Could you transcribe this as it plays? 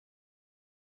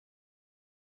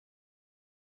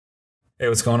Hey,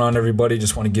 what's going on, everybody?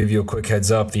 Just want to give you a quick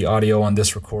heads up. The audio on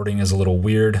this recording is a little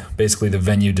weird. Basically, the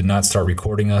venue did not start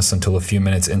recording us until a few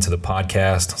minutes into the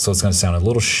podcast, so it's going to sound a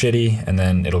little shitty, and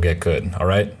then it'll get good. All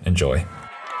right? Enjoy. Hey,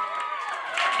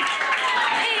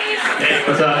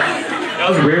 what's up? That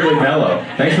was weirdly mellow.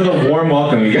 Thanks for the warm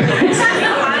welcome, you guys.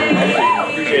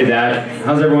 Appreciate that.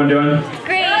 How's everyone doing?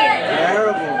 Great.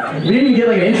 We didn't even get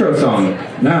like an intro song.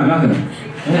 No, nothing.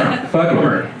 Yeah, fuck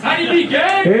it. Tiny B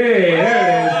gang! Hey,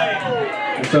 there it is.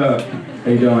 What's up?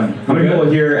 How you doing? How many people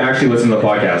here actually listen to the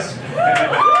podcast?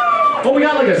 Oh, we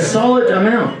got like a solid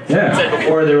amount. Yeah. Said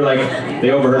before they were like,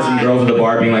 they overheard some girls at the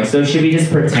bar being like, so should we just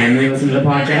pretend we listen to the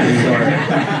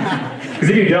podcast? Because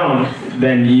if you don't,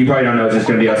 then you probably don't know it's just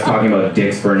going to be us talking about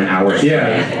dicks for an hour.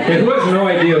 Yeah. Hey, who has no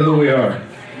idea who we are?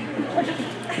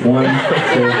 One,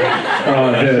 two.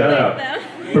 Oh, Shut dude. up.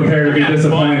 Prepare to be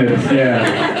disappointed.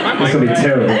 Yeah. This will be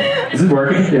terrible. Is this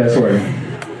working? Yeah, it's working.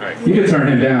 You can turn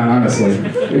him down, honestly.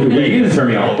 Yeah, you can just turn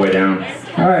me all the way down.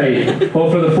 All right. Well,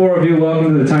 for the four of you,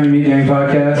 welcome to the Tiny Meat Gang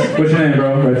podcast. What's your name,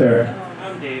 bro? Right there.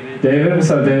 I'm David. David?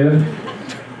 What's up, David?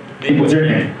 What's your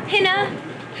name? Henna.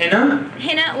 Henna?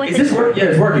 Henna with Is this work? Yeah,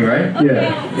 it's working, right?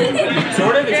 Yeah.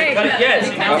 Sort of? Very Cut it. good. Yeah,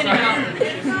 see, now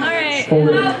Alright. Hold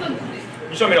it. you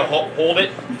just want me to hold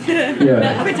it?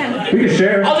 Yeah. Pretend. We can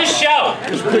share. I'll just shout!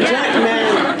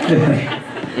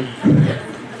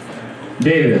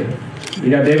 David. You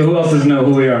got David. Who else doesn't know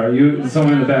who we are? You,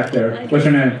 someone in the back there. What's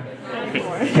your name?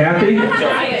 Kathy?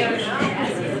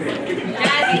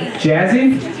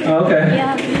 Jazzy? Oh, okay.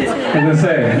 I was gonna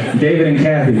say, David and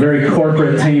Kathy, very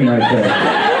corporate team right there.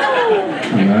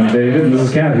 I'm David, and this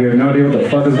is Kathy. You have no idea what the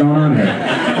fuck is going on here.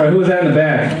 All right, who was that in the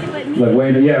back? Like,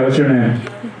 wait, yeah, what's your name?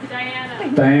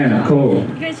 Diana. Diana, cool.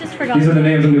 You guys just forgot. These are the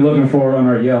names we'll be looking for on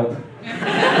our Yelp.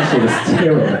 That shit is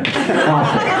terrible.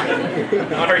 Awful.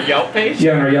 On our Yelp page?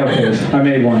 Yeah, on our Yelp page. I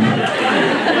made one.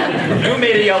 Who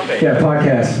made a Yelp page? Yeah,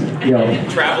 podcast, Yelp.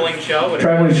 Traveling show? Whatever.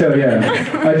 Traveling show,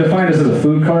 yeah. I defined this as a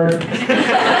food cart.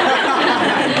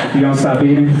 You don't stop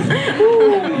eating?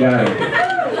 Got it.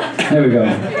 There we go.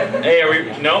 Hey, are we...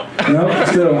 Nope. Nope,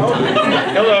 still.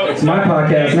 Hello. It's my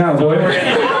podcast now, boy.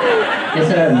 What's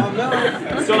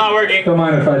happening? Still not working. Don't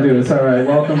mind if I do. It's all right.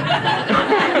 Welcome.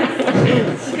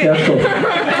 Yeah, that's cool. You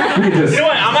can just... You know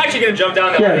what? I'm actually going to jump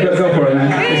down there. Yeah, go for it, man.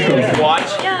 It's cool. Watch.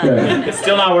 Yeah. It's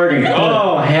still not working.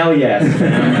 Oh, hell yes.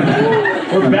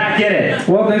 We're back in it.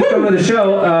 Well, thanks for coming to the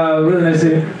show. Really nice to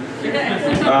see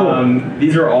you.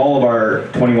 These are all of our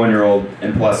 21-year-old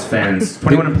and plus fans.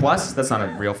 21 and plus? That's not a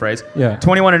real phrase. Yeah.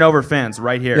 21 and over fans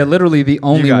right here. Yeah, literally the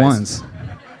only guys. ones.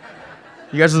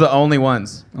 You guys are the only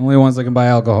ones. Only ones that can buy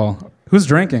alcohol. Who's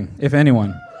drinking, if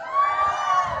anyone?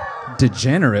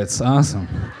 Degenerates. Awesome.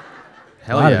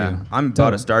 Hell A lot of yeah. you. I'm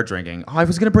about to start drinking. Oh, I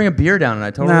was going to bring a beer down and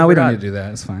I totally Nah, we don't forgot. need to do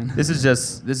that. It's fine. This is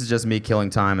just me killing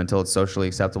time until it's socially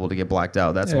acceptable to get blacked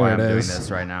out. That's There why it I'm doing is. this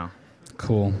right now.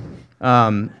 Cool.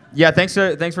 Yeah, thanks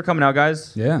for coming out,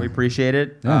 guys. Yeah. We appreciate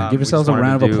it. Yeah, give We yourselves just a wanted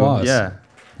round to of applause. Yeah.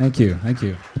 Thank you. Thank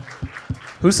you.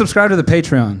 Who's subscribed to the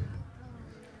Patreon?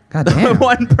 God damn.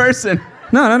 One person.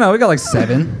 No. We got like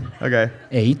 7, Okay.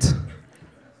 8.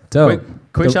 Dope.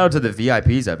 Quick The- shout out to the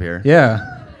VIPs up here.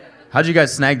 Yeah. How'd you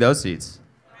guys snag those seats?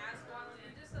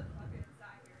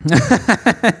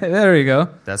 There you go.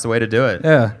 That's the way to do it.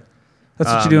 Yeah. That's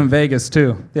what you do in Vegas,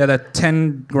 too. Yeah, that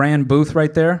 10 grand booth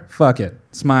right there. Fuck it.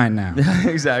 It's mine now.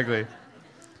 Exactly.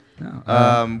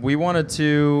 No, We wanted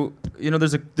to,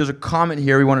 there's a comment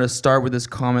here. We wanted to start with this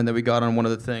comment that we got on one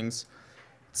of the things.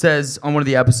 It says on one of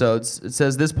the episodes, it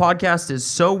says, this podcast is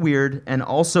so weird and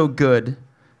also good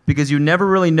because you never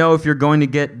really know if you're going to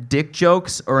get dick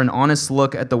jokes or an honest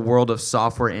look at the world of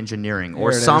software engineering or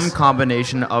There it some is.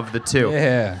 combination of the two.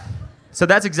 Yeah. So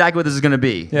that's exactly what this is going to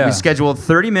be. Yeah. We scheduled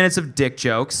 30 minutes of dick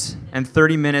jokes and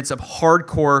 30 minutes of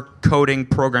hardcore coding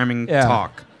programming Yeah.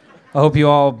 talk. I hope you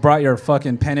all brought your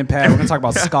fucking pen and pad. We're going to talk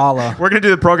about Scala. We're going to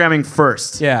do the programming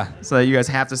first. Yeah. So that you guys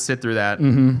have to sit through that.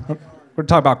 Mm-hmm. We're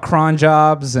talking about cron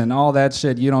jobs and all that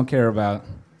shit you don't care about.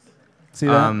 See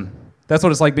that? That's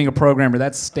what it's like being a programmer.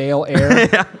 That's stale air.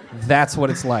 Yeah. That's what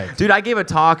it's like. Dude, I gave a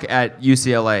talk at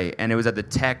UCLA, and it was at the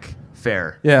tech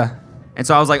fair. Yeah. And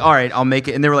so I was like, all right, I'll make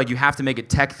it. And they were like, you have to make it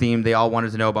tech themed. They all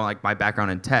wanted to know about like my background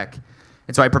in tech.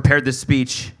 And so I prepared this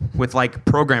speech with like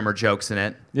programmer jokes in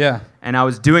it. Yeah. And I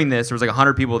was doing this. There was like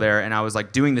 100 people there, and I was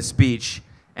like doing the speech.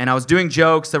 And I was doing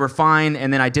jokes that were fine,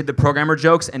 and then I did the programmer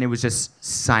jokes, and it was just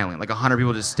silent, like 100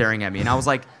 people just staring at me. And I was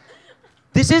like,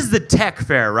 this is the tech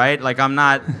fair, right? Like I'm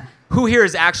not... Who here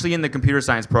is actually in the computer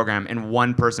science program? And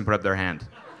one person put up their hand.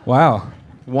 Wow.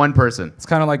 One person. It's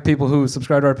kind of like people who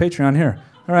subscribe to our Patreon here.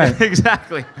 All right.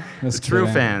 Exactly. That's The true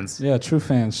good. fans. Yeah, true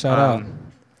fans. Shout out.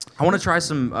 I want to try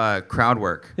some crowd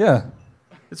work. Yeah.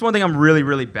 It's one thing I'm really,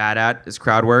 really bad at is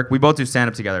crowd work. We both do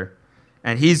stand-up together,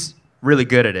 and he's really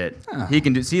good at it. Oh. He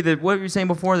can do. See what were you saying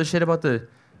before? The shit about the.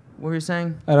 What were you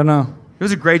saying? I don't know. It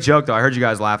was a great joke though. I heard you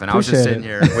guys laughing. I was just Appreciate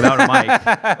sitting here without a mic.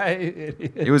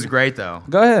 Go It was great though.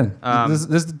 ahead. Um, This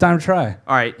is the time to try.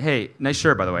 All right. Hey, nice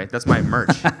shirt by the way. That's my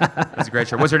merch. That's a great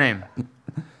shirt. What's her name?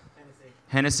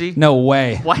 Hennessy. No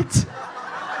way. What?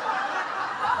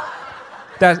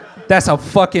 That's a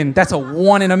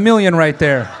 1 in a million right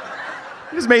there.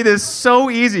 You just made this so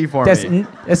easy for That's me.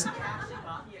 that's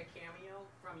bought me a cameo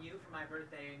from you for my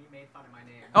birthday, and you made fun of my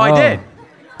name. Oh, I did.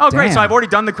 Oh, great. Damn. So I've already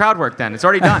done the crowd work then. It's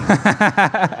already done.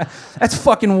 that's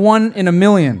fucking 1 in a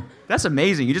million. That's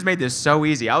amazing. You just made this so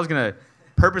easy. I was going to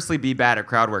purposely be bad at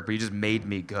crowd work, but you just made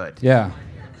me good. Yeah.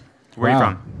 Where are you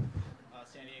Wow. from?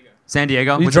 San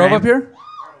Diego. You What's your drove name? up here?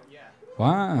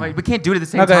 Wow. Wait, we can't do it at the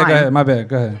same No, go time. ahead, go ahead. My bad.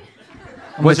 Go ahead.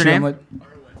 I'm What's let your you- name? I'm let-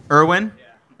 Irwin?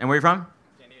 And where are you from?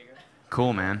 San Diego.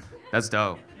 Cool, man. That's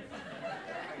dope.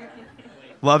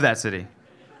 Love that city.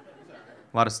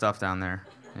 A lot of stuff down there.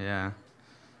 Yeah.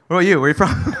 What about you? Where are you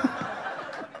from?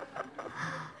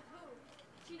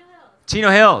 Chino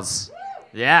Hills.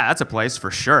 Yeah, that's a place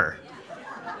for sure.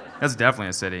 That's definitely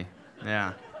a city.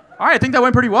 Yeah. All right, I think that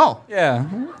went pretty well. Yeah.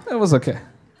 It was okay.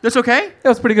 That's okay? That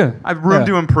was pretty good. I have room Yeah.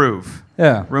 to improve.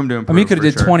 Yeah. Room to I mean, you improve, could have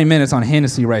for did sure. 20 minutes on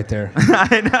Hennessy right there.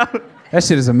 I know. That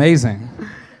shit is amazing.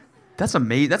 That's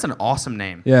amazing. That's an awesome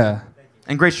name. Yeah.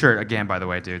 And great shirt again, by the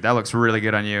way, dude. That looks really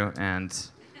good on you. And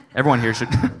everyone here should.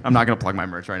 I'm not gonna plug my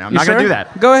merch right now. I'm You not gonna sure? do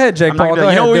that. Go ahead, Jake I'm not Paul. gonna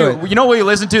Go do that. ahead, do it. You know what you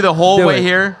listen to the whole Do way it.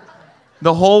 here?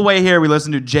 The whole way here, we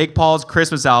listened to Jake Paul's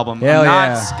Christmas album. Hell I'm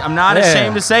yeah. not Yeah.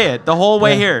 ashamed to say it. The whole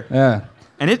way Yeah. here. Yeah.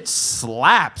 And it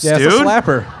slaps, Yeah, dude. it's a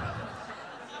slapper.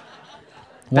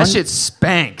 That shit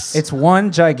spanks. It's one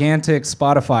gigantic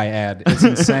Spotify ad. It's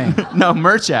insane. no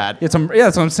merch ad. Yeah,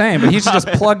 that's what I'm saying. But you should just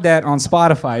plug that on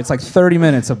Spotify. It's like 30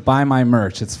 minutes of buy my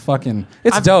merch. It's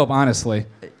dope, honestly.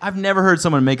 I've never heard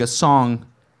someone make a song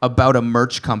about a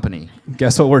merch company.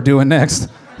 Guess what we're doing next?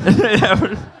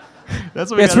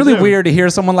 That's what we It's gotta really do. weird to hear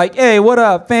someone like, hey, what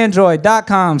up,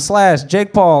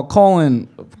 fanjoy.com/JakePaul :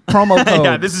 promo code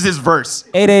yeah, this is his verse.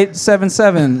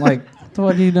 8877. Like,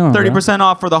 what are you doing? 30%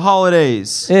 off for the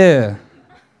holidays. Bro? Yeah.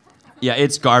 Yeah,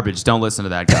 it's garbage. Don't listen to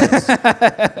that, guys.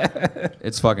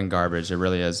 It's fucking garbage. It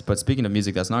really is. But speaking of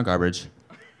music, that's not garbage.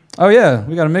 Oh, yeah.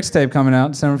 We got a mixtape coming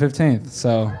out December 15th.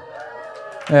 So,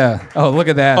 yeah. Oh, look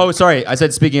at that. Oh, sorry. I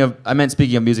meant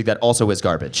speaking of music that also is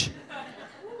garbage.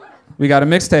 We got a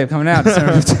mixtape coming out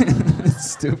December 15th.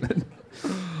 It's stupid.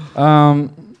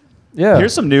 Yeah.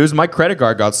 Here's some news. My credit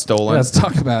card got stolen. Let's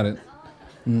talk about it.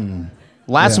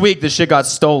 Last Yeah. week, this shit got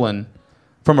stolen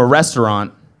from a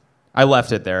restaurant. I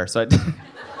left it there, so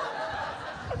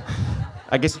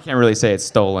I guess you can't really say it's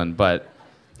stolen,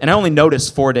 and I only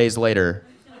noticed 4 days later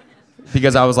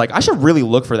because I was like, I should really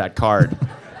look for that card.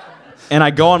 And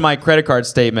I go on my credit card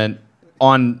statement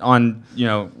on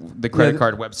the credit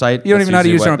card website. You don't even know how to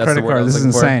use your own That's the credit word I card. was This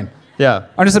is looking for. insane. Yeah.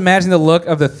 I'm just imagining the look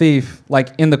of the thief, like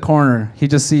in the corner. He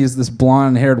just sees this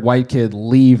blonde-haired white kid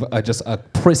leave just a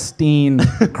pristine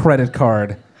credit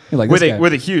card. You're like, this guy.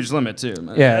 With a huge limit too.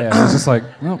 Man. Yeah. It's just like,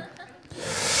 oh,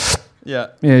 Yeah.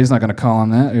 yeah, he's not gonna call on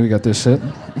that. We got this shit.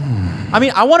 I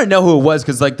mean, I want to know who it was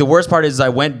because like the worst part is I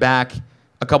went back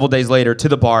a couple days later to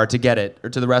the bar to get it or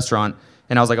to the restaurant,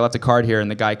 and I was like, I left a card here, and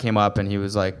the guy came up and he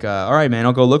was like, all right, man,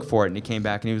 I'll go look for it. And he came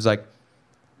back and he was like,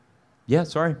 yeah,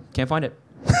 sorry, can't find it.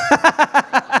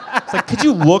 It's like, could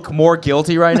you look more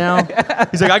guilty right now?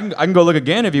 He's like, I can go look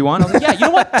again if you want. I was like, yeah, you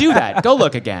know what? Do that. Go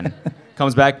look again.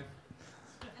 Comes back.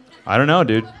 I don't know,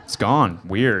 dude. It's gone.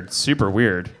 Weird. Super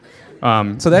weird.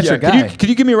 So that's your guy. Could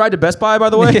you give me a ride to Best Buy, by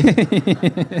the way?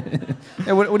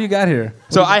 Hey, what do you got here?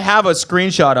 So I have a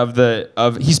screenshot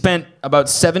of he spent about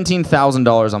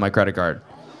 $17,000 on my credit card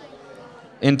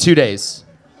in 2 days.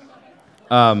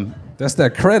 That's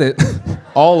that credit.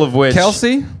 All of which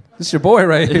Kelsey, this is your boy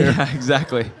right here. Yeah,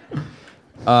 exactly.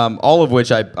 All of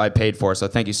which I paid for. So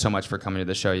thank you so much for coming to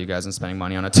the show, you guys, and spending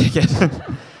money on a ticket.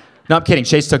 No, I'm kidding.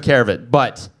 Chase took care of it.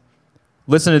 But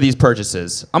listen to these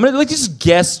purchases. I'm gonna just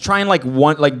guess, try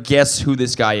and guess who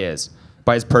this guy is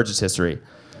by his purchase history.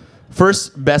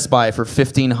 First Best Buy for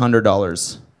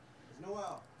 $1,500.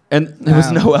 Noel. And it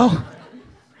was Noel.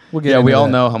 We'll get Yeah, we into all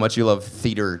that. know how much you love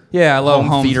theater. Yeah, I love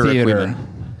home theater. equipment.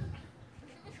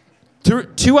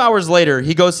 2 hours later,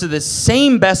 he goes to the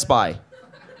same Best Buy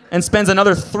and spends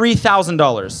another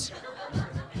 $3,000.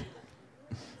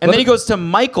 And then he goes to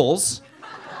Michael's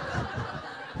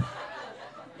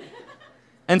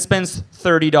and spends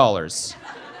 $30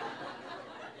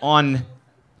 on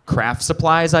craft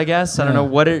supplies, I guess. I don't know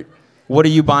what What are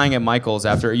you buying at Michael's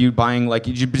after? Are you buying like?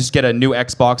 Did you just get a new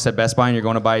Xbox at Best Buy and you're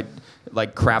going to buy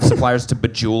like craft suppliers to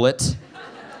bejewel it?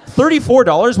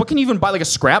 $34? What can you even buy? Like a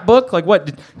scrapbook? Like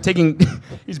what? Taking he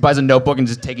just buys a notebook and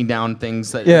just taking down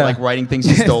things that like writing things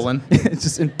he's stolen. It's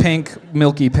just in pink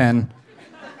milky pen.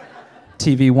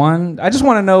 TV one. I just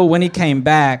want to know when he came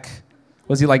back.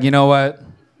 Was he like, you know what?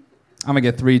 I'm gonna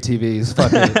get 3 TVs.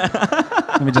 Fuck it.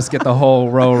 Let me just get the whole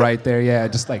row right there. Yeah,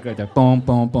 just like right there. Boom,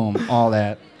 boom, boom. All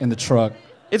that in the truck.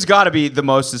 It's got to be the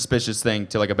most suspicious thing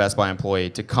to like a Best Buy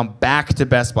employee to come back to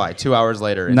Best Buy 2 hours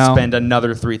later and spend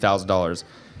another $3,000.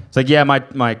 It's like, yeah,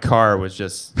 my car was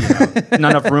just not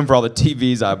enough room for all the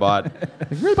TVs I bought.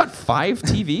 Like, you really bought 5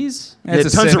 TVs? I had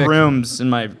tons of rooms in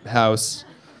my house.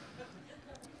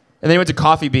 And then he went to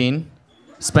Coffee Bean,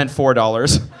 spent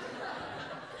 $4.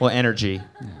 Well, energy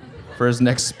for his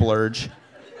next splurge.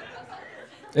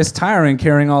 It's tiring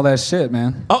carrying all that shit,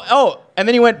 man. Oh, and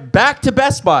then he went back to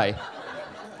Best Buy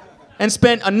and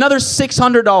spent another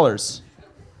 $600.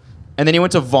 And then he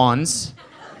went to Vaughn's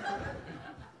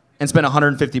and spent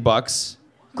 $150.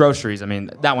 Groceries, I mean,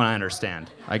 that one I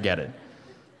understand. I get it.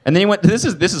 And then he went, this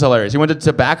is hilarious. He went to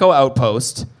Tobacco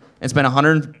Outpost and spent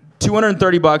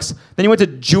 $230. Then he went to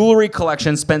Jewelry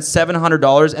Collection, spent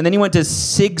 $700. And then he went to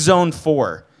Sig Zone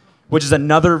 4, which is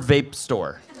another vape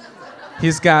store.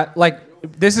 He's got, like,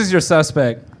 this is your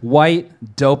suspect. White,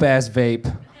 dope-ass vape.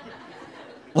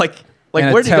 Like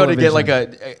where did he go to get like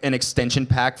an extension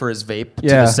pack for his vape to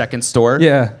the second store?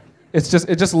 Yeah. It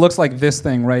just looks like this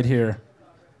thing right here.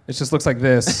 It just looks like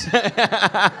this.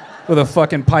 With a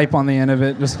fucking pipe on the end of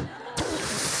it. Just,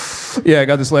 yeah, I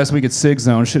got this last week at Sig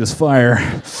Zone. Shit is fire.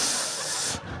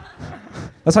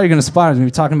 That's how you're gonna spot him when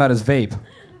you're talking about his vape.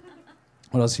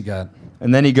 What else you got?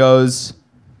 And then he goes,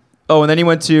 and then he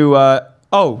went to,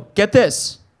 get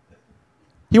this.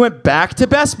 He went back to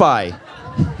Best Buy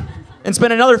and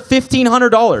spent another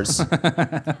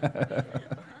 $1,500.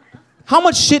 How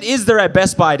much shit is there at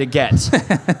Best Buy to get?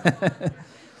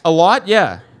 A lot?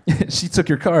 Yeah. She took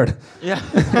your card. Yeah.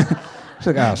 She's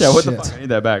like, oh, yeah, what shit. the fuck? I need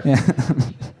that back. Yeah.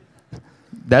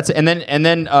 That's and then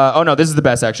this is the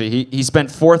best actually. He spent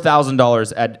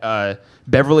 $4,000 at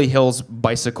Beverly Hills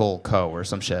Bicycle Co. or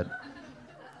some shit.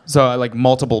 So like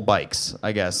multiple bikes,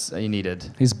 I guess he needed.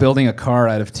 He's building a car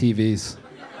out of TVs.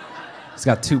 He's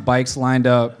got 2 bikes lined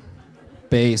up,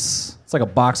 base. It's like a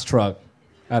box truck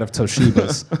out of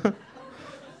Toshiba's.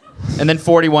 And then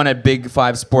 41 at Big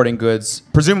 5 Sporting Goods,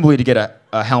 presumably to get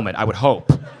a helmet, I would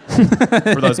hope,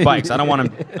 for those bikes. I don't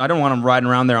want him riding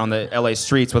around there on the LA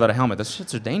streets without a helmet. Those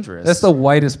shits are dangerous. That's the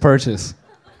whitest purchase.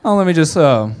 Oh, let me just.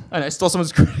 And I stole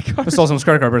someone's credit card. I stole someone's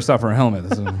credit card, but it's not for a helmet.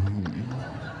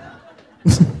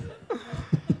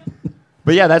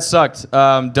 But yeah, that sucked.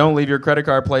 Don't leave your credit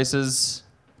card places.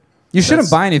 You shouldn't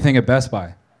buy anything at Best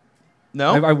Buy.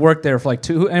 No? I worked there for like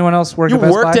 2. Anyone else work at Best Buy?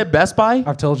 You worked at Best Buy?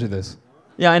 I've told you this.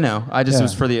 Yeah, I know. It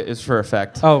was for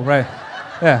effect. Oh, right.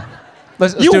 Yeah.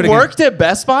 Let's you do it worked at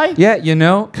Best Buy?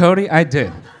 Yeah, Cody, I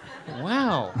did.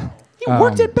 Wow. You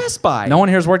worked at Best Buy. No one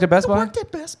here's worked at Best Buy? Worked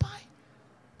at Best Buy?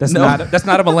 That's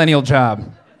not a millennial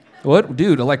job. What?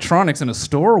 Dude, electronics in a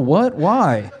store? What?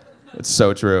 Why? It's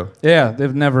so true. Yeah,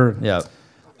 they've never. Yeah.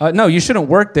 No, you shouldn't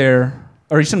work there,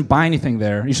 or you shouldn't buy anything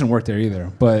there. You shouldn't work there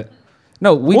either. But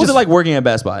no, what was it like working at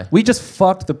Best Buy? We just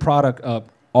fucked the product up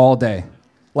all day,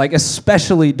 like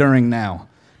especially during now.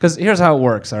 Because here's how it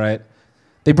works. All right,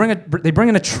 they bring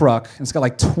in a truck, and it's got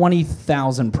like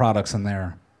 20,000 products in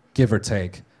there, give or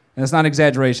take. And it's not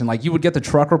exaggeration. Like you would get the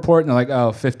truck report, and they're like,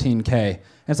 oh, 15K. And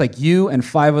it's like you and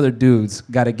 5 other dudes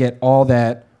got to get all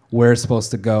that where it's supposed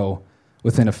to go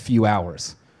within a few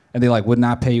hours. And they like would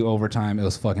not pay you overtime. It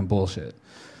was fucking bullshit.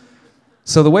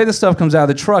 So the way this stuff comes out of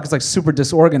the truck is like super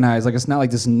disorganized. Like it's not like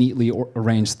this neatly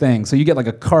arranged thing. So you get like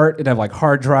a cart. It'd have like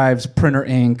hard drives, printer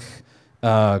ink,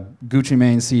 Gucci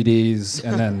Mane CDs,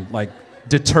 and then like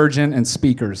detergent and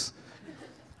speakers.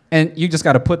 And you just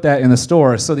got to put that in the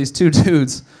store. So these 2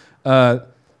 dudes, I'm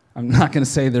not going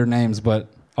to say their names, but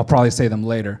I'll probably say them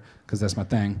later because that's my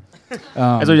thing. That's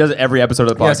what he does every episode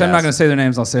of the podcast. Yes, I'm not going to say their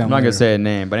names. I'll say them later. I'm not going to say a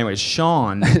name. But anyway,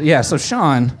 Sean. Yeah, so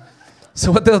Sean.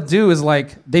 So what they'll do is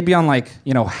like, they'd be on like,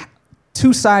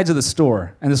 2 sides of the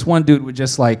store. And this one dude would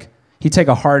just like, he'd take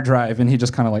a hard drive and he'd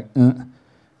just kind of like, and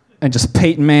just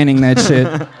Peyton Manning that shit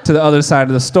to the other side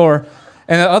of the store.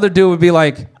 And the other dude would be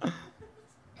like,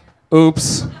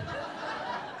 oops.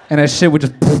 And that shit would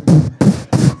just...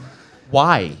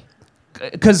 Why?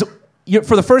 Because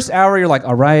for the first hour, you're like,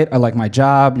 all right, I like my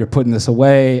job. You're putting this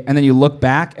away. And then you look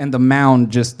back and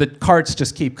the carts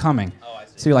just keep coming. Oh, I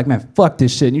see. So you're like, man, fuck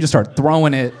this shit. And you just start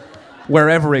throwing it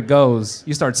wherever it goes.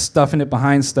 You start stuffing it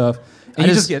behind stuff. And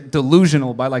you just get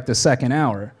delusional by like the second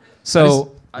hour.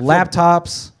 So I feel-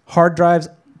 laptops, hard drives,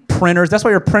 printers. That's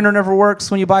why your printer never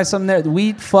works when you buy something there.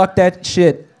 We fuck that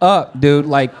shit up, dude.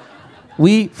 Like,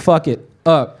 we fuck it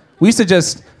up. We used to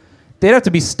just, they'd have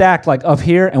to be stacked like up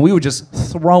here, and we would just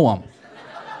throw them.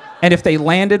 And if they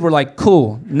landed, we're like,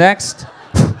 cool, next.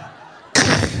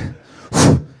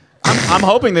 I'm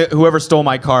hoping that whoever stole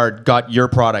my card got your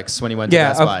products when he went to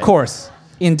Best Buy. Yeah, of course.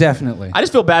 Indefinitely. I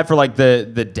just feel bad for like the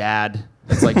dad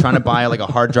that's like trying to buy like a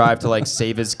hard drive to like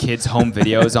save his kids' home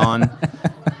videos on.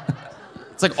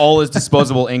 It's like all his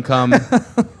disposable income.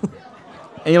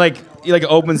 And he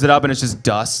opens it up and it's just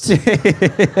dust.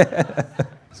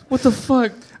 What the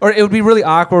fuck? Or it would be really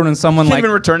awkward when someone Can't like,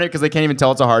 even return it because they can't even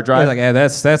tell it's a hard drive. they're like, yeah,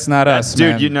 that's not us,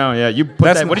 Dude, man. you know, yeah. You put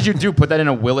That's that. What did you do? Put that in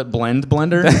a Willet blend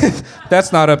blender?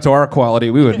 That's not up to our quality.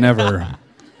 We would never.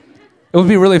 It would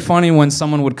be really funny when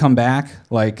someone would come back,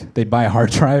 like they'd buy a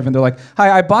hard drive and they're like, hi,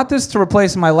 I bought this to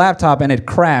replace my laptop and it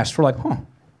crashed. We're like, huh,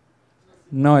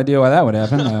 no idea why that would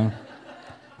happen.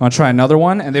 Want to try another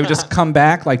one? And they would just come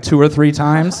back like 2 or 3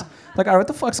 times. Like, all right, what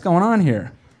the fuck's going on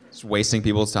here? Just wasting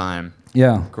people's time.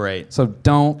 Yeah. Great. So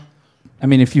don't, I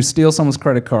mean, if you steal someone's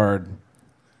credit card,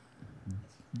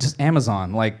 just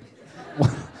Amazon. Like,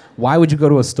 why would you go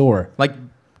to a store? Like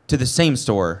to the same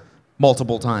store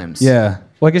multiple times. Yeah.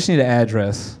 Well, I guess you need an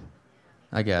address.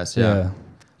 I guess. Yeah. Yeah.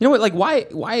 You know what? Like, why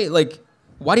do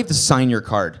you have to sign your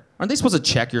card? Aren't they supposed to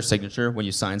check your signature when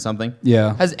you sign something?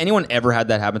 Yeah. Has anyone ever had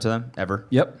that happen to them? Ever?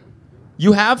 Yep.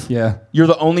 You have? Yeah. You're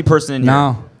the only person in here.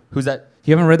 No. Who's that?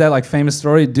 You haven't read that like famous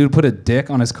story? Dude put a dick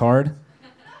on his card.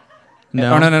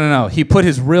 No. Oh, no. He put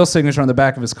his real signature on the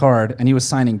back of his card, and he was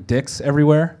signing dicks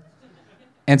everywhere.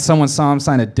 And someone saw him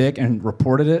sign a dick and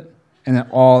reported it, and then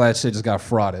all that shit just got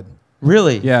frauded.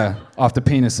 Really? Yeah, off the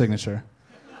penis signature.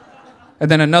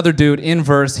 And then another dude,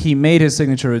 inverse, he made his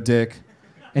signature a dick,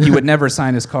 and he would never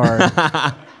sign his card.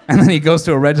 And then he goes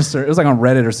to a register. It was like on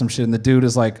Reddit or some shit, and the dude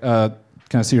is like, can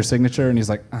I see your signature? And he's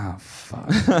like, oh,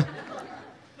 fuck.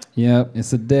 Yep,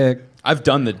 it's a dick. I've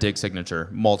done the dick signature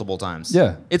multiple times.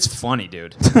 Yeah. It's funny,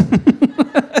 dude.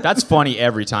 That's funny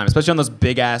every time, especially on those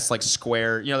big ass like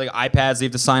square, like iPads they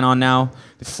have to sign on now.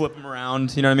 They flip them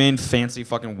around, you know what I mean? Fancy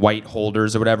fucking white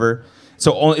holders or whatever.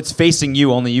 So it's facing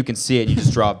you, only you can see it. You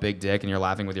just draw a big dick and you're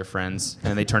laughing with your friends,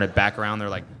 and they turn it back around. They're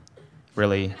like,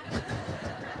 really?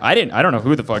 I don't know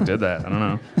who the fuck did that. I don't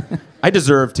know. I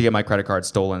deserve to get my credit card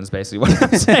stolen is basically what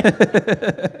I'm saying.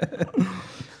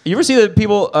 You ever see the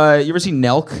people, you ever see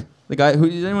Nelk? The guy,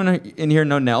 does anyone in here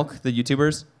know Nelk, the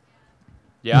YouTubers?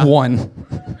 Yeah.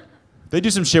 One. They do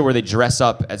some shit where they dress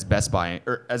up as Best Buy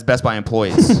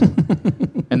employees,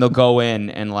 and they'll go in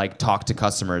and like talk to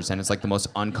customers, and it's like the most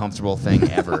uncomfortable thing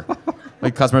ever.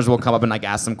 Like customers will come up and like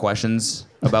ask them questions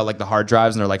about like the hard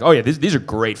drives, and they're like, "Oh yeah, these are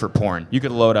great for porn. You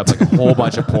could load up like a whole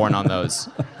bunch of porn on those."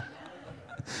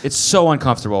 It's so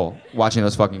uncomfortable watching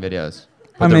those fucking videos,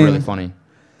 but they're really funny.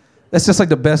 That's just like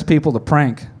the best people to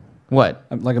prank. What?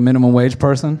 Like a minimum wage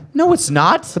person. No, it's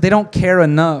not. But they don't care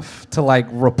enough to like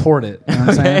report it. You know what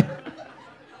I'm saying?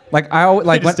 Like I always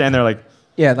like They just stand there like,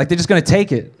 yeah, like they're just gonna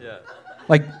take it. yeah.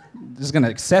 Like just gonna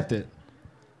accept it.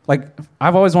 Like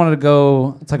I've always wanted to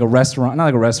go. It's like a restaurant, not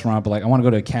like a restaurant, but like I want to go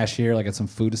to a cashier, like at some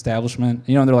food establishment.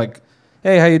 And they're like,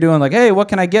 "Hey, how you doing?" Like, "Hey, what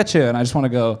can I get you?" And I just want to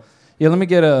go, "Yeah, let me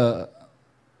get a."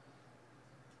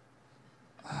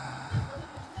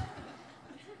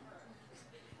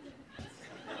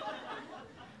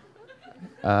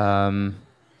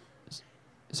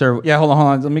 Sir, Yeah, hold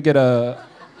on. Let me get a.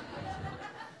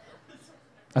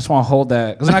 I just want to hold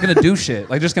that because I'm not gonna do shit.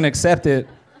 Like, just gonna accept it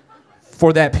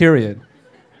for that period,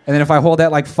 and then if I hold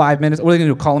that like 5 minutes, what are they gonna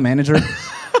do? Call a manager?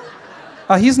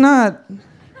 He's not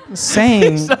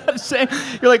saying.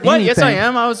 You're like, what? Yes, I anything.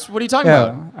 am. What are you talking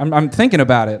Yeah, about? I'm thinking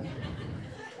about it.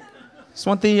 Just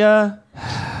want the.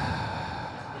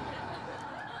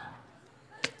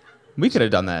 We could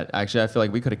have done that. Actually, I feel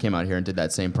like we could have came out here and did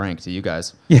that same prank to you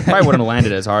guys. Yeah. Probably wouldn't have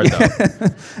landed as hard though.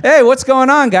 Hey, what's going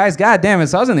on, guys? God damn it!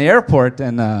 So I was in the airport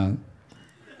and. I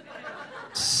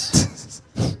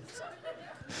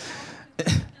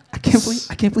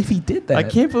can't believe he did that. I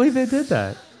can't believe they did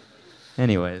that.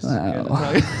 Anyways. So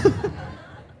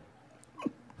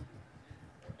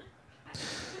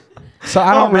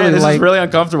I don't man, really this like. is really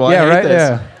uncomfortable. Yeah, I hate right. this.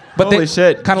 Yeah. But Holy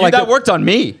shit! Kind of like that worked on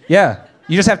me. Yeah,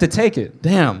 you just have to take it.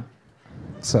 Damn.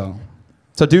 So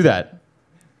do that.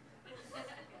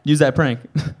 Use that prank.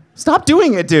 Stop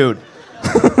doing it, dude.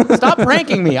 Stop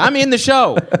pranking me. I'm in the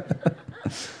show.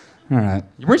 all right.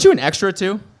 Weren't you an extra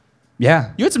too?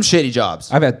 Yeah, You had some shitty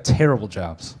jobs. I've had terrible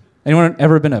jobs. Anyone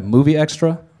ever been a movie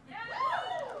extra?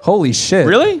 Holy shit!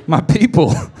 Really? My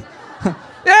people.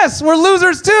 Yes, we're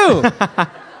losers too.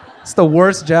 It's the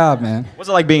worst job, man. What's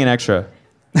it like being an extra?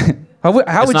 How would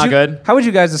not you, good? How would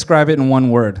you guys describe it in one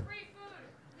word?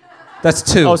 That's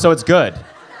two. Oh, so it's good.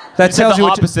 that Said tells the you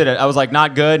what you, opposite. I was like,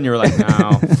 not good, and you were like,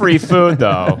 no, free food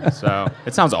though. So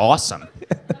it sounds awesome.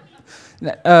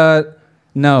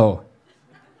 No.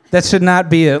 That should not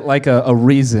be a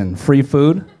reason. Free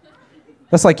food?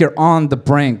 That's like you're on the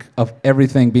brink of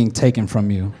everything being taken from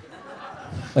you.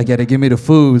 Like, yeah, they give me the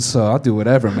food, so I'll do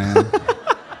whatever, man.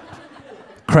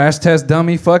 Crash test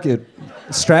dummy, fuck it.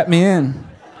 Strap me in.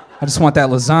 I just want that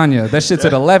lasagna. That shit's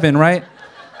at 11, right?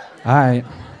 All right.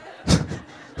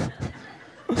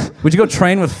 Would you go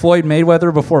train with Floyd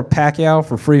Mayweather before Pacquiao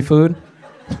for free food?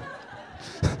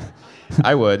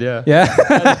 I would, yeah.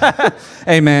 Yeah?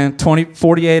 Hey, man,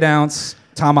 48 ounce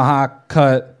tomahawk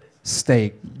cut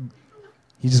steak.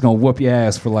 He's just gonna whoop your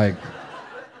ass for like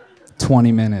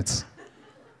 20 minutes.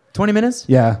 20 minutes?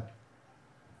 Yeah.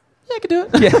 Yeah, I could do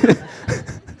it. Yeah.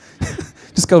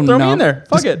 Just go Throw numb. me in there.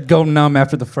 Fuck Just it. Go numb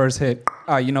after the first hit.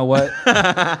 You know what?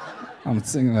 I'm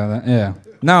thinking about that. Yeah.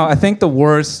 No, I think the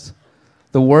worst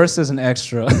is an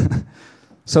extra.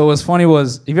 So what's funny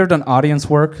was, have you ever done audience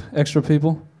work, extra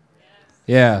people?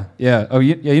 Yeah. Oh,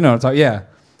 you know what I'm talking. Yeah.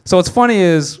 So what's funny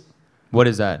is, What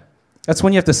is that? that's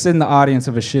when you have to sit in the audience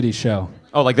of a shitty show.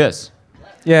 Oh, like this.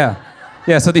 Yeah.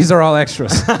 So these are all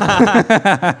extras.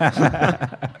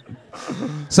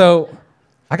 So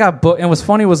I got booked, and what's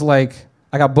funny was like,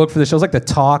 I got booked for the show. It was like The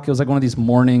Talk. It was like one of these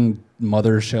morning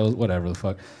mother shows, whatever the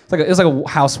fuck. It was like a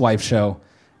housewife show.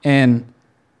 And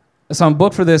so I'm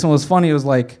booked for this, and what was funny, it was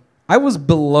like, I was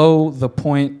below the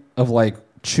point of like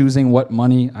choosing what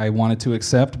money I wanted to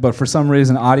accept, but for some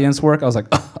reason, audience work, I was like,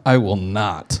 I will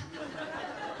not.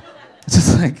 It's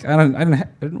just like,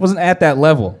 it wasn't at that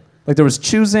level. Like there was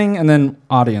choosing and then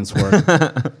audience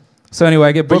work. So anyway,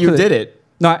 I get booked. But you did it.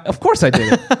 No, of course I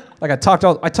did it. Like I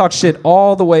talked shit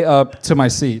all the way up to my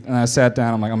seat, and I sat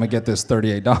down. I'm like, I'm gonna get this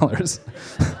 $38.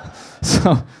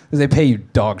 So they pay you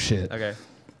dog shit. Okay.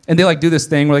 And they like do this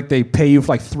thing where like they pay you for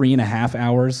like 3.5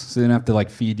 hours, so they don't have to like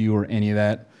feed you or any of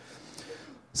that.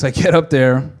 So I get up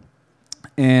there,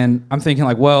 and I'm thinking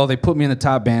like, well, they put me in the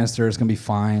top banister. It's gonna be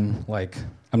fine. Like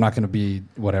I'm not gonna be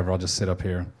whatever. I'll just sit up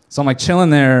here. So I'm like chilling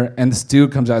there, and this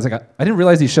dude comes out. He's like, I didn't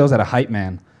realize these shows had a hype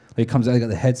man. He comes out, he got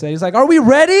the headset. He's like, "Are we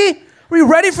ready? Are we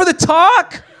ready for The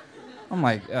Talk?" I'm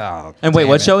like, "Oh." And wait, damn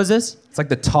what it. show is this? It's like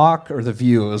The Talk or The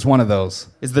View. It was one of those.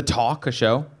 Is The Talk a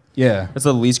show? Yeah. That's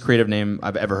the least creative name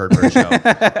I've ever heard for a show.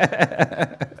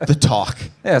 The Talk.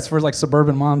 Yeah, it's for like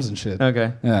suburban moms and shit.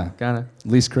 Okay. Yeah. Got it.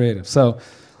 Least creative. So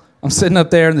I'm sitting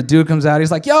up there, and the dude comes out.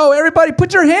 He's like, "Yo, everybody,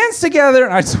 put your hands together."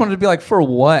 And I just wanted to be like, "For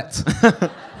what?"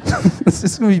 It's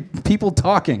just gonna be people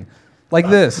talking like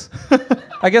this.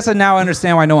 I guess I now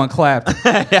understand why no one clapped. Yeah,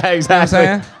 You know what I'm exactly.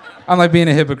 saying? I'm like being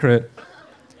a hypocrite.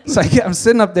 So I'm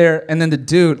sitting up there, and then the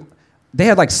dude, they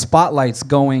had like spotlights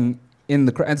going in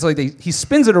the crowd. And so like he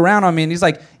spins it around on me, and he's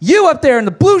like, "You up there in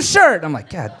the blue shirt." I'm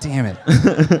like, "God damn it."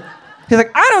 He's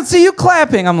like, "I don't see you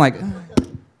clapping." I'm like,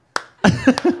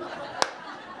 and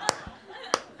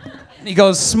he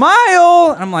goes,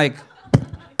 "Smile." And I'm like,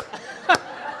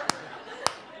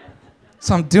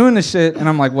 so I'm doing this shit, and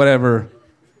I'm like, whatever.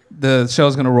 The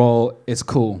show's gonna roll. It's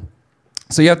cool.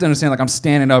 So you have to understand, like, I'm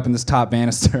standing up in this top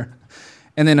banister,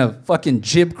 and then a fucking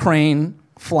jib crane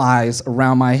flies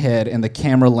around my head, and the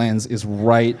camera lens is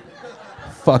right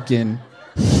fucking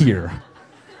here.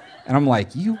 And I'm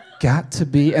like, you got to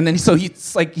be. And then so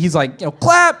he's like, you know,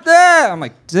 clap there. I'm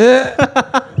like, duh. All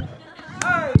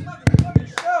right, fucking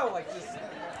show, like this.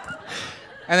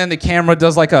 And then the camera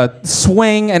does like a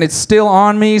swing, and it's still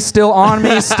on me, still on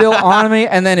me, still on me,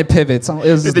 and then it pivots. It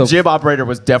was The jib operator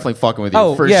was definitely fucking with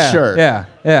you, for yeah, sure. Yeah.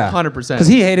 100%. Because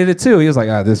he hated it too. He was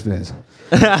like, this bitch.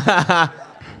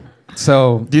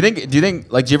 So Do you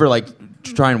think, like, do you ever, like,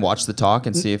 try and watch The Talk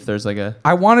and see if there's, like, a...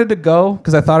 I wanted to go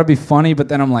because I thought it'd be funny, but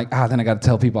then I'm like, then I got to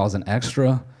tell people I was an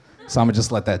extra, so I'm gonna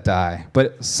just let that die.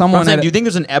 But someone, do you think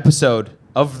there's an episode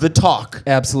of The Talk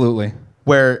absolutely,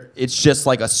 where it's just,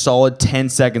 like, a solid 10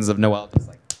 seconds of Noel just,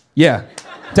 like, yeah,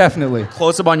 definitely.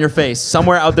 close up on your face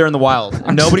somewhere out there in the wild?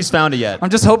 Nobody's found it yet. I'm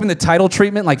just hoping the title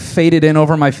treatment like faded in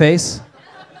over my face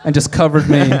and just covered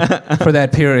me for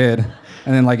that period,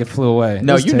 and then like it flew away.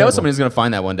 No, It was you know terrible. somebody's gonna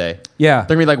find that one day. Yeah.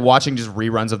 They're gonna be like watching just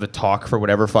reruns of The Talk for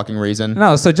whatever fucking reason.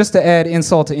 No, so just to add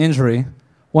insult to injury,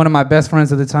 one of my best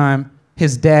friends at the time,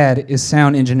 his dad is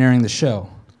sound engineering the show.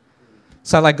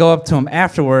 So I like go up to him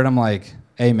afterward. I'm like,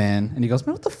 "Hey man," and he goes,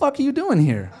 "Man, what the fuck are you doing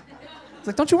here?" He's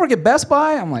like, "Don't you work at Best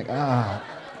Buy?" I'm like,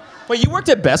 Wait, you worked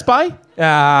at Best Buy?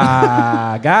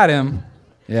 got him.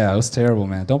 Yeah, it was terrible,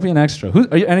 man. Don't be an extra.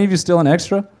 Are any of you still an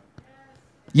extra?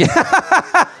 Yeah.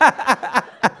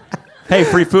 Hey,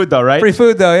 free food though, right? Free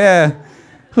food though, yeah.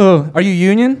 Are you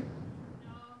union?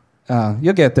 Oh,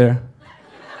 you'll get there.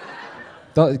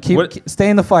 Stay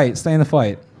in the fight. Stay in the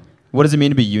fight. What does it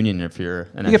mean to be union if you're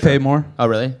an You get paid more. Oh,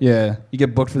 really? Yeah, you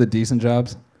get booked for the decent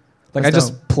jobs. Like That's I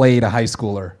just dope. played a high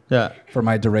schooler Yeah. for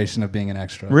my duration of being an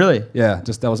extra. Really? Yeah,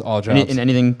 just that was all jobs. In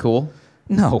anything cool?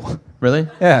 No. Really?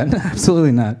 Yeah,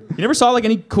 absolutely not. You never saw like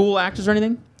any cool actors or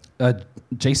anything?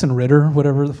 Jason Ritter,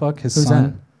 whatever the fuck, his Who's son.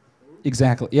 that?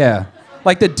 Exactly. Yeah,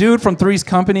 like the dude from Three's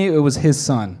Company. It was his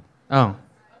son. Oh.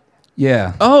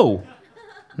 Yeah. Oh.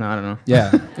 No, I don't know.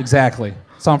 Yeah. Exactly.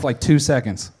 Saw him for like 2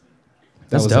 seconds.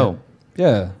 That's was dope. it.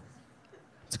 Yeah.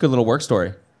 It's a good little work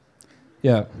story.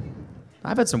 Yeah.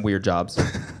 I've had some weird jobs.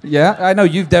 Yeah. I know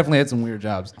you've definitely had some weird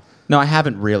jobs. No, I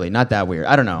haven't really. Not that weird.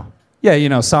 I don't know. Yeah, you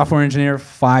know, software engineer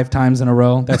 5 times in a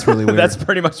row. That's really weird. That's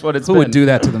pretty much what it's Who been. would do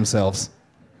that to themselves?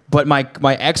 But my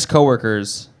ex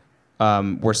coworkers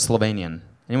were Slovenian.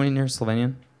 Anyone in here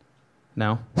Slovenian?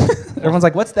 No. Everyone's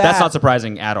like, "What's that?" That's not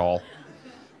surprising at all.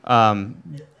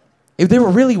 If they were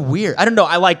really weird. I don't know.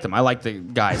 I like them. I like the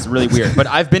guys. Really weird. But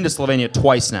I've been to Slovenia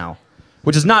twice now,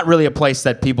 which is not really a place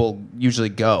that people usually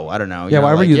go. I don't know. Yeah,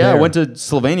 why were you Yeah, there? I went to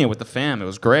Slovenia with the fam. It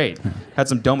was great. Had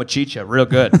some domaćića, real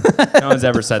good. No one's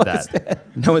ever said that.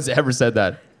 No one's ever said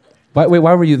that. Why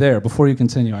were you there? Before you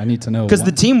continue, I need to know. Because why.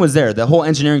 the team was there. The whole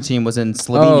engineering team was in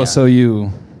Slovenia. Oh, so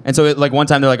you. And so, like, one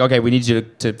time they're like, okay, we need you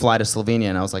to fly to Slovenia.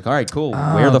 And I was like, all right, cool.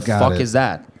 Oh, Where the got fuck it. is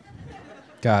that?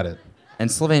 Got it. And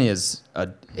Slovenia is,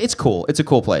 it's cool. It's a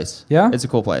cool place. Yeah? It's a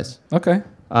cool place. Okay.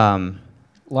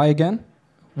 Lie again?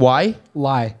 Why?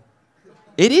 Lie.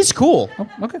 It is cool. Oh,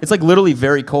 okay. It's like literally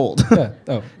very cold. Yeah.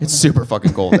 Oh, It's super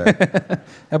fucking cold there.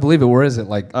 I believe it. Where is it?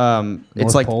 Like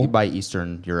It's like Pole? by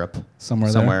Eastern Europe. Somewhere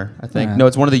Somewhere, I think. Yeah. No,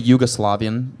 it's one of the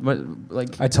Yugoslavian.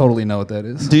 Like, I totally know what that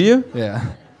is. do you?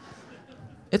 Yeah.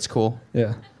 It's cool.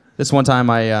 Yeah. This one time,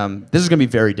 this is gonna be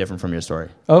very different from your story,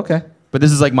 Okay. but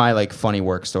this is like my like funny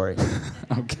work story.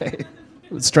 Okay.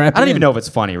 Strap. I don't even know if it's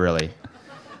funny, really.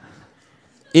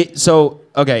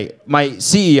 Okay, my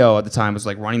CEO at the time was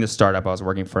like running the startup. I was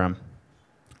working for him,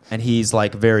 and he's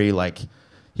like very like,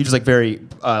 he was like very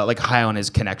like high on his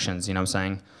connections. You know what I'm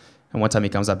saying? And one time he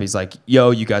comes up, he's like,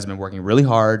 "Yo, you guys have been working really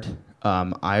hard.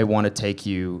 I want to take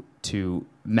you to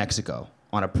Mexico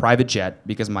on a private jet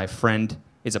because my friend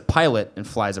is a pilot and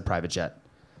flies a private jet."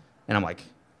 And I'm like,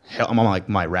 hell, I'm on like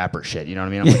my rapper shit, you know what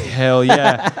I mean? I'm like, hell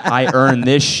yeah, I earned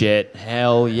this shit.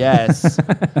 Hell yes.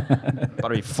 About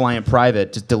to be flying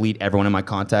private, just delete everyone in my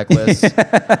contact list.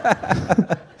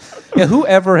 Yeah.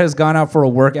 Whoever has gone out for a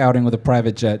work outing with a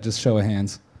private jet, just show of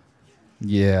hands.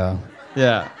 Yeah.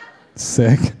 Yeah.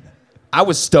 Sick. I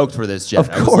was stoked for this jet. Of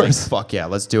I was course. like, fuck yeah,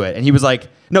 let's do it. And he was like,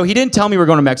 no, he didn't tell me we're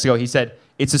going to Mexico. He said,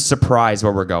 it's a surprise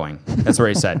where we're going. That's what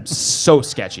he said. So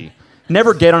sketchy.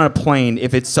 Never get on a plane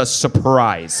if it's a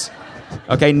surprise.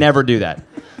 Okay, never do that.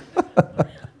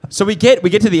 So we get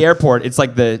to the airport. It's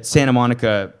like the Santa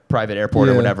Monica private airport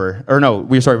or Yeah. whatever. Or no,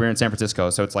 we're in San Francisco,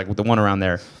 so it's like the one around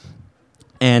there.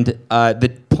 And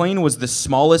the plane was the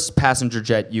smallest passenger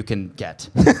jet you can get.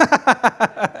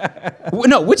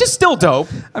 No, which is still dope.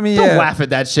 I mean, don't yeah. laugh at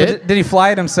that shit. Did he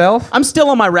fly it himself? I'm still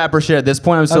on my rapper shit at this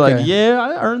point. I'm still Okay. like, yeah,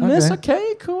 I earned this. Okay.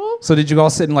 Okay, cool. So did you all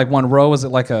sit in like one row? Was it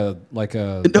like a? No,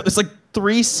 it's like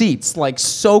 3 seats, like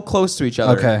so close to each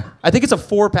other. Okay. I think it's a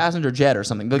 4-passenger jet or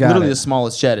something. Like Got literally it. the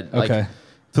smallest jet. It, like, Okay.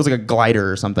 feels like a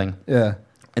glider or something. Yeah.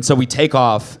 And so we take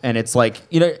off, and it's like,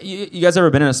 you know, you guys ever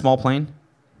been in a small plane?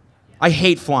 I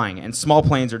hate flying, and small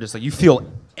planes are just like, you feel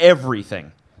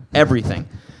everything. Everything.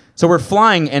 So we're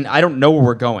flying, and I don't know where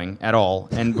we're going at all,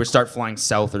 and we start flying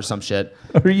south or some shit.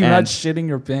 Are you not And shitting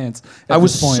your pants? at I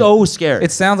was this point? so scared.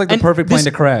 It sounds like the And perfect plane this-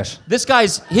 to crash. This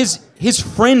guy's his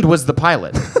friend was the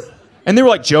pilot. And they were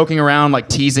like joking around, like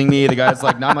teasing me. The guy's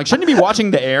like, no, I'm like, shouldn't you be watching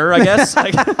the air, I guess?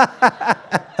 Like,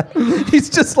 He's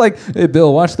just like, hey,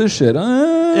 Bill, watch this shit.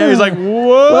 yeah, he's like,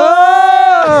 whoa.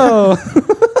 oh.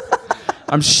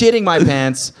 I'm shitting my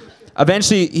pants.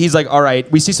 Eventually, he's like, all right,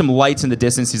 we see some lights in the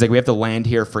distance. He's like, we have to land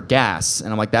here for gas.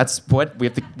 And I'm like, that's what? We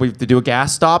have to do a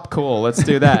gas stop? Cool, let's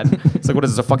do that. It's like, what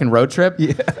is this, a fucking road trip?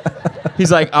 Yeah.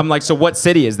 I'm like, so what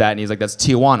city is that? And he's like, that's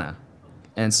Tijuana.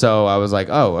 And so I was like,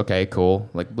 oh, okay, cool.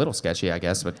 Like, little sketchy, I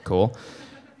guess, but cool.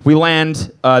 We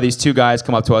land. These 2 guys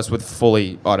come up to us with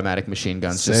fully automatic machine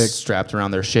guns, Sick. just strapped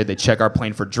around their shit. They check our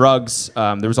plane for drugs.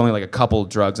 There was only like a couple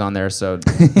drugs on there, so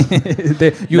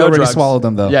You no already drugs. swallowed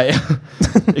them, though. Yeah.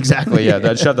 Exactly, yeah.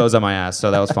 I'd shove those on my ass,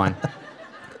 so that was fine.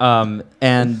 I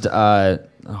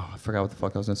forgot what the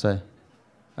fuck I was going to say.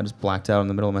 I just blacked out in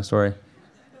the middle of my story.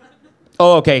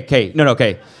 Oh, okay. No,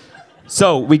 okay.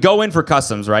 So we go in for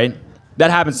customs, right? That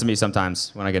happens to me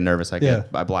sometimes when I get nervous.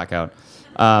 I black out.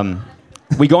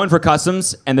 We go in for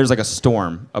customs, and there's like a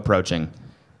storm approaching,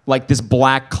 like this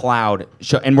black cloud,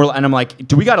 and I'm like,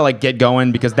 do we gotta like get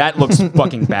going because that looks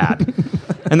fucking bad?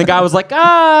 And the guy was like,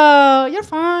 "Oh, you're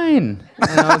fine."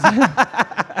 And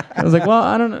I was like, "Well,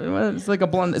 I don't know. It's like a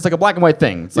black and white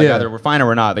thing. It's like either we're fine or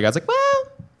we're not." The guy's like, "Well,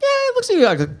 yeah, it looks like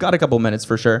you got a couple minutes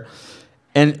for sure."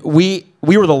 And we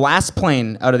were the last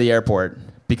plane out of the airport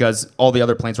because all the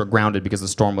other planes were grounded because the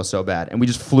storm was so bad, and we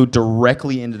just flew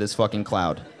directly into this fucking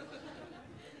cloud.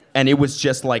 And it was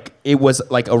like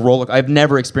a roller. I've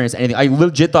never experienced anything. I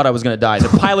legit thought I was gonna die. The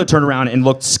pilot turned around and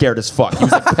looked scared as fuck. He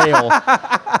was like pale.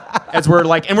 As we're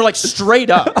like straight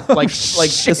up, like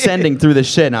ascending through this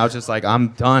shit, and I was just like, I'm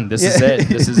done. This is it.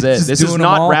 This is it. This is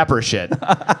not rapper shit.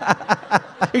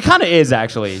 It kind of is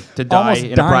actually to die Almost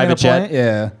in a private jet.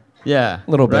 Yeah, Yeah,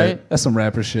 a little bit. right? That's some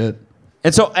rapper shit.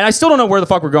 And I still don't know where the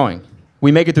fuck we're going.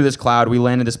 We make it through this cloud. We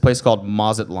land in this place called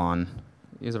Mazatlan.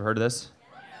 You guys have heard of this?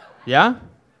 Yeah?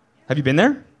 Have you been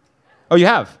there? Oh, you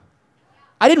have?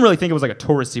 I didn't really think it was like a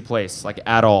touristy place, like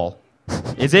at all.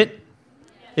 Is it?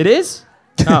 It is?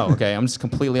 Oh, okay. I'm just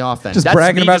completely off then. Just That's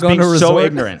bragging me about just going being to a so resort?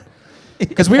 ignorant.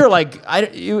 Because we were like,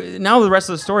 now the rest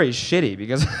of the story is shitty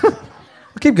because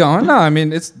Keep going. No, I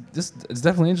mean it's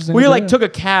definitely interesting. we to like do. took a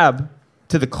cab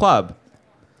to the club,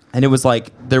 and it was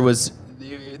like there was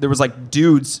like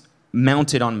dudes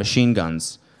mounted on machine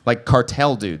guns, like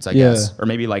cartel dudes, I guess, or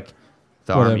maybe like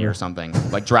the army Whatever. or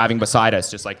something, like driving beside us,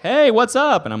 just like, hey, what's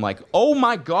up? And I'm like, oh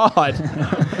my god,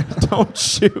 don't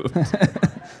shoot.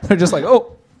 They're just like,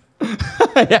 oh,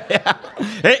 Yeah.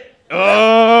 Hey,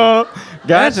 oh,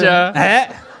 gotcha.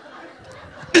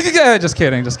 Just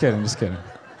kidding.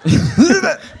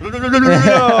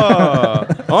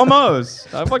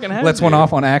 Almost. I fucking had Lets you. one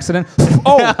off on accident.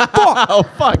 Oh, fuck. Oh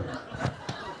fuck.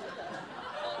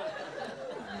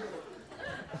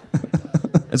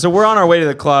 And so we're on our way to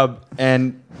the club,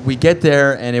 and we get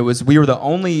there, and we were the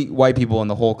only white people in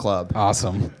the whole club.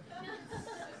 Awesome.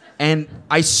 And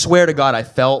I swear to God, I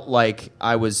felt like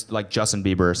I was like Justin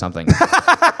Bieber or something.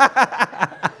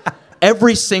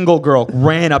 Every single girl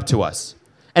ran up to us.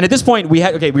 And at this point, we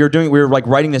were like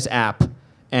writing this app,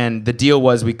 and the deal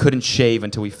was we couldn't shave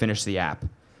until we finished the app.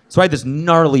 So I had this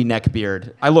gnarly neck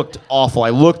beard. I looked awful. I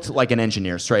looked like an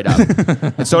engineer, straight up.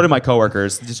 And so did my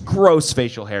coworkers. Just gross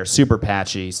facial hair, super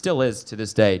patchy. Still is to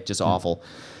this day, just awful.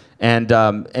 And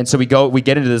so we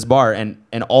get into this bar, and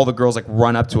all the girls like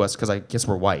run up to us because I guess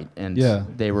we're white, and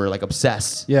they were like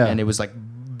obsessed. Yeah. And it was like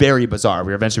very bizarre.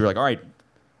 We eventually were like, all right,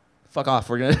 fuck off.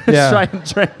 We're gonna try and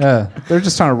drink. Yeah, they're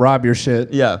just trying to rob your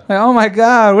shit. Yeah. Like, oh my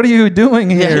god, what are you doing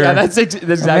here? Yeah, that's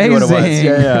exactly what it was. Amazing.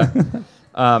 Yeah.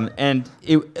 And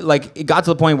it got to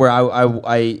the point where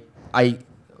I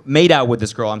made out with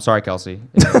this girl. I'm sorry, Kelsey.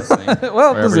 If you're listening,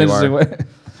 Well, this is an wherever you interesting are. way.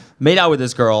 Made out with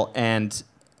this girl, and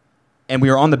we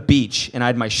were on the beach, and I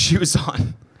had my shoes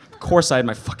on. Of course, I had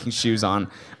my fucking shoes on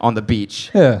the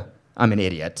beach. Yeah. I'm an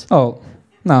idiot. Oh,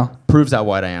 no. Proves how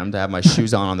white I am to have my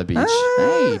shoes on the beach.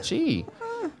 Hey, gee.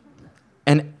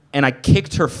 And I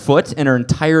kicked her foot, and her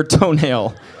entire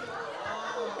toenail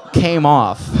came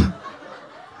off.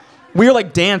 We were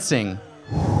like dancing,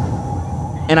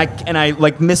 and I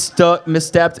like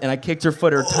misstepped, and I kicked her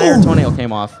foot. Her entire toenail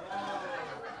came off.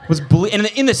 Was and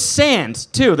in the sand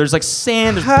too. There's like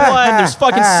sand, there's blood, there's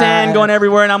fucking sand going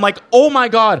everywhere, and I'm like, oh my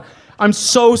god, I'm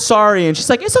so sorry. And she's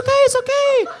like, it's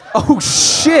okay. Oh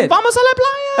shit. Vamos a la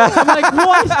playa. I'm like,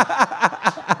 what?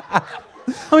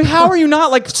 I'm like, how are you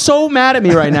not like so mad at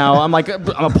me right now? I'm like, I'm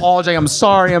apologizing. I'm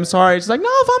sorry. She's like, no,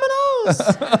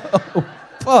 vámonos.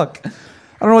 Fuck. I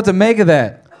don't know what to make of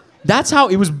that. That's how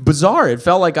it was bizarre. It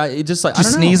felt like I Did you don't know.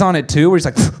 sneeze on it too? Where he's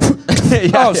like,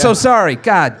 Yeah. so sorry.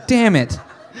 God damn it.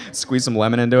 Squeeze some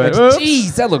lemon into it. Like,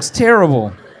 jeez, that looks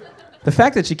terrible. The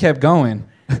fact that she kept going,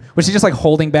 was she just like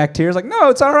holding back tears? Like, no,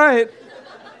 it's all right.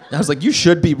 I was like, you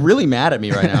should be really mad at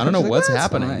me right now. I don't know She's like, what's "That's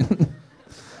happening. fine."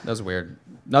 That was weird.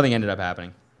 Nothing ended up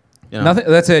happening. You know? Nothing.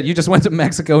 That's it. You just went to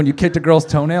Mexico and you kicked a girl's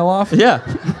toenail off. Yeah.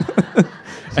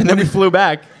 And then we flew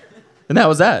back, and that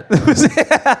was that.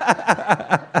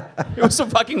 It was a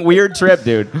fucking weird trip,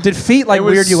 dude. Did feet like It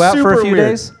was weird you out for a super few weird.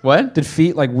 days? What? Did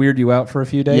feet like weird you out for a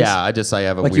few days? Yeah, I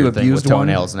have a Like you weird thing with abused one?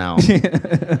 toenails now.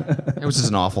 It was just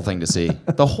an awful thing to see.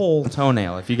 The whole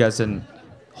toenail, if you guys didn't,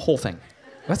 whole thing.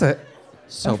 That's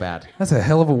So bad. a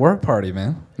hell of a work party,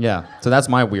 man. Yeah, so that's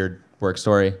my weird work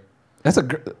story. I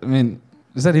mean,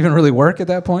 does that even really work at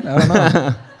that point? I don't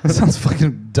know. That sounds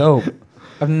fucking dope.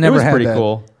 I've never It was had pretty that.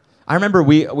 cool. I remember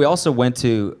we also went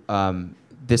to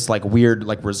this like weird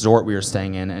like resort we were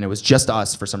staying in, and it was just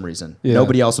us for some reason. Yeah.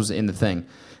 Nobody else was in the thing,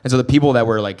 and so the people that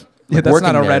were like Yeah, that's working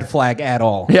not a there, red flag at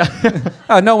all. Yeah.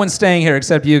 Oh, no one's staying here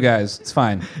except you guys. It's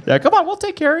fine. Yeah, come on, we'll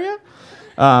take care of you.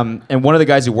 And one of the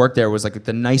guys who worked there was like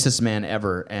the nicest man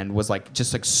ever, and was like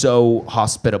just like so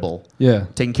hospitable, Yeah.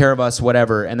 taking care of us,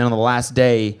 whatever. And then on the last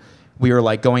day, we were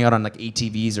like going out on like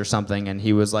ATVs or something, and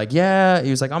he was like,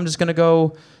 I'm just gonna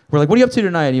go. We're like, what are you up to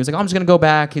tonight? And he was like, I'm just gonna go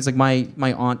back. He's like, my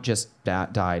aunt just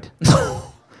died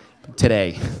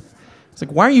today. It's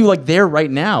like, why are you like there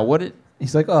right now?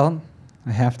 He's like, oh,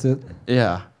 I have to.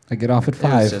 Yeah. I get off at It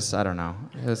 5. was just, I don't know.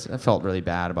 I felt really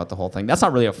bad about the whole thing. That's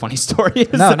not really a funny story.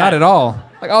 Is No, that? not at all.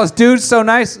 Like, oh, this dude's so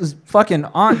nice. His fucking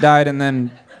aunt died, and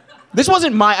then This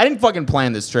wasn't I didn't fucking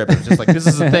plan this trip. It was just like, this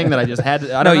is a thing that I just had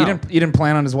to, I no, don't you know. didn't. You didn't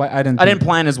plan on his wife. I didn't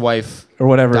plan his wife or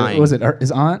whatever. dying. Was it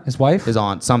his aunt? His wife? His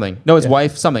aunt, something. No, his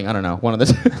wife, something. I don't know. One of the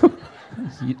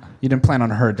two. You didn't plan on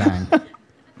her dying.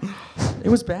 It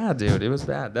was bad, dude. It was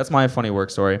bad. That's my funny work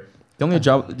story. The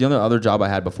only other job I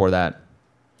had before that,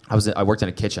 I worked in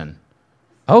a kitchen.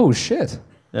 Oh shit!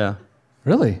 Yeah.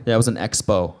 Really? Yeah, I was an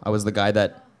expo. I was the guy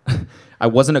that I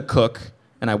wasn't a cook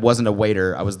and I wasn't a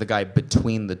waiter. I was the guy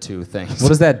between the two things.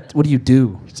 What is that? What do you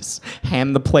do? Just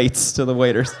hand the plates to the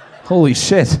waiters. Holy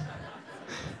shit!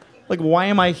 Like, why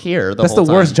am I here That's whole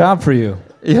the worst time? job for you.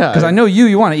 Yeah. Because I know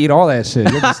you want to eat all that shit.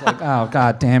 You're just like, oh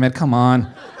god damn it! Come on,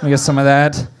 let me get some of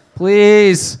that,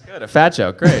 please. Good, a fat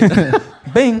joke. Great.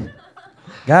 Bing,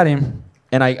 got him.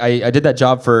 And I did that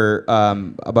job for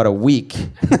about a week.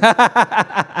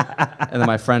 And then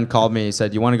my friend called me. He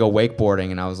said, you want to go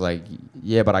wakeboarding? And I was like,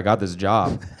 yeah, but I got this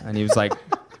job. And he was like,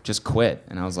 just quit.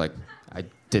 And I was like, I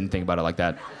didn't think about it like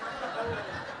that.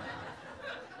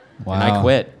 Wow. And I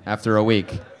quit after a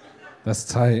week. That's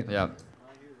tight. Yeah.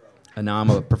 And now I'm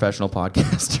a professional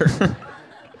podcaster.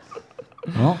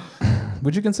 Well,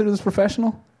 would you consider this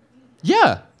professional?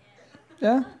 Yeah.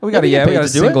 Yeah. We Yeah, got we get we paid got a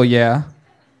to do it. single yeah.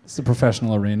 It's the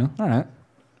professional arena. All right.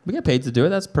 We get paid to do it.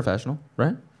 That's professional,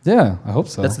 right? Yeah, I hope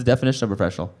so. That's the definition of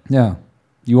professional. Yeah.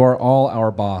 You are all our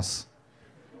boss.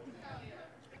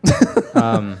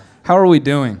 How are we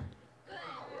doing?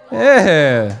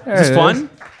 Yeah. Is this fun?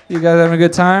 You guys having a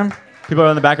good time? People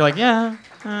in the back are like, yeah.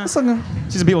 It's looking-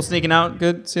 See some people sneaking out.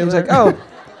 Good. See you He's later. like,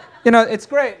 oh, it's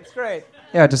great. It's great.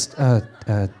 Yeah, just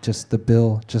the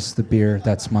bill, just the beer.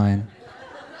 That's mine.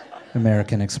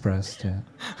 American Express. Yeah.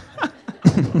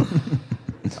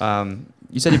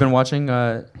 You said you've been watching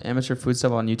amateur food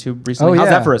stuff on YouTube recently. Oh, How's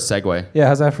yeah. that for a segue? Yeah,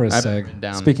 how's that for a I've seg? been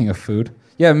down. Speaking of food.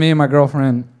 Yeah, me and my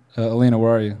girlfriend, Alina,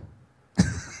 where are you?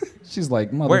 She's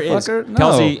like, motherfucker. Where is no.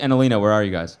 Kelsey and Alina? Where are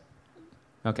you guys?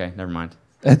 Okay, never mind.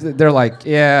 They're like,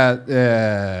 yeah.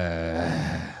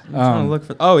 I'm trying to look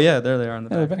for. Oh yeah, there they are in the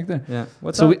Yeah, back. they're back there. Yeah.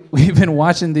 What's So up? we've been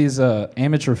watching these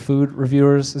amateur food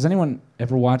reviewers. Has anyone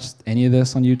ever watched any of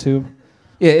this on YouTube?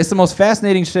 Yeah, it's the most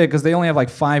fascinating shit because they only have like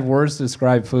 5 words to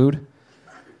describe food.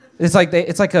 It's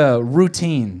like a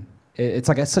routine. It's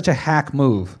like such a hack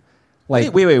move.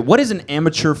 Like wait. What is an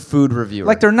amateur food reviewer?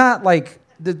 like they're not like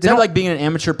they is that don't like being an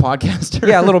amateur podcaster?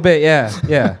 yeah, a little bit,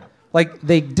 yeah. Like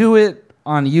they do it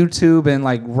on YouTube and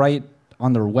like right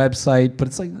on their website, but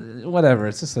it's like whatever.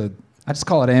 It's just I just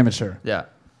call it amateur. Yeah.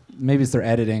 Maybe it's their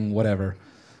editing, whatever.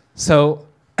 So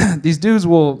these dudes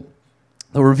they'll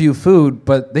review food,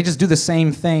 but they just do the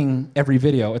same thing every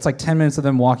video. It's like 10 minutes of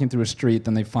them walking through a street,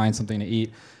 then they find something to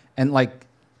eat, and like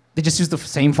they just use the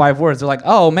same 5 words. They're like,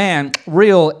 "Oh man,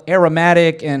 real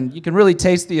aromatic, and you can really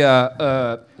taste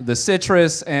the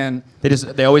citrus." And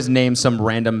They always name some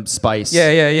random spice.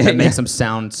 Yeah, That makes yeah. them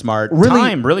sound smart. Really-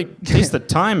 Thyme, really taste the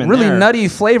thyme in really there. nutty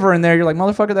flavor in there. You're like,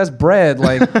 motherfucker, that's bread.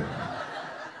 Like,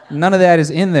 none of that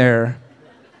is in there.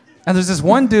 And there's this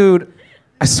one dude,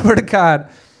 I swear to God,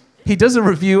 he does a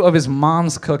review of his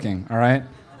mom's cooking, all right?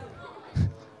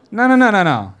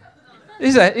 No.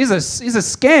 He's a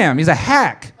scam. He's a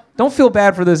hack. Don't feel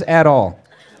bad for this at all.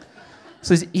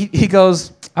 So he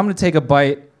goes, I'm going to take a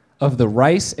bite of the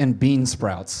rice and bean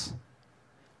sprouts.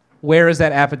 Where is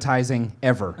that appetizing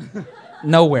ever?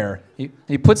 Nowhere.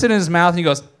 He puts it in his mouth and he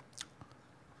goes,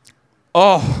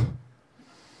 oh.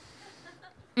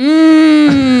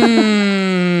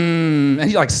 And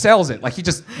he like sells it. Like he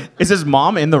just Is his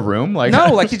mom in the room? Like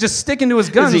no, like he's just sticking to his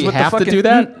guns. he with have the to fucking, do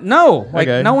that? No, like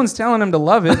Okay. no one's telling him to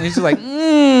love it. And he's just like,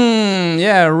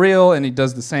 yeah, real. And he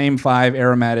does the same 5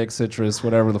 aromatic, citrus,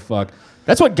 whatever the fuck.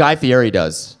 That's what Guy Fieri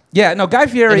does. Yeah, no, Guy In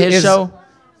Fieri his is show.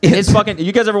 His fucking.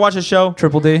 You guys ever watch his show?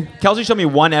 Triple D. Kelsey showed me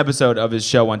one episode of his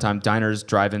show one time, Diners,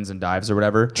 Drive-Ins, and Dives or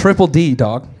whatever. Triple D,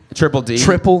 dog. Triple D.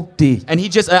 Triple D. And he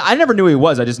just, I never knew who he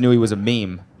was. I just knew he was a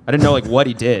meme. I didn't know like what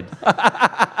he did.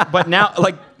 But now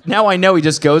I know he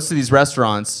just goes to these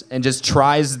restaurants and just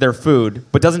tries their food,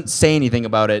 but doesn't say anything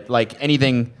about it. Like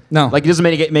anything. No. Like he doesn't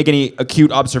make any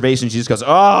acute observations. He just goes,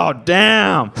 "Oh,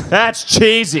 damn, that's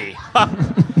cheesy."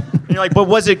 And you're like, "But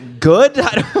was it good?"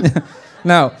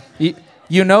 No, you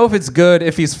You know if it's good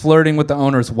if he's flirting with the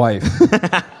owner's wife.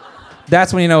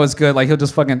 That's when you know it's good. Like he'll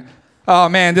just fucking, oh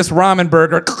man, this ramen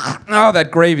burger. Oh,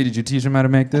 that gravy. Did you teach him how to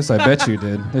make this? I bet you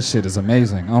did. This shit is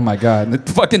amazing. Oh my God. And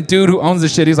the fucking dude who owns the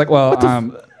shit, he's like,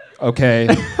 well, okay.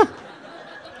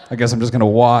 I guess I'm just gonna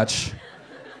watch.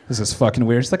 This is fucking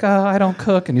weird. She's like, oh, I don't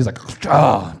cook. And he's like,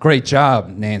 oh, great job,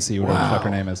 Nancy, whatever the fuck her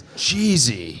name is.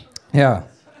 Cheesy. Yeah.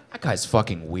 That guy's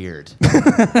fucking weird.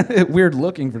 Weird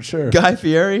looking for sure. Guy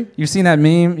Fieri? You seen that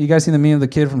meme? You guys seen the meme of the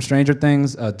kid from Stranger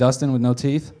Things, Dustin with no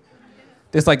teeth?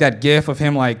 It's like that gif of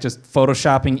him like just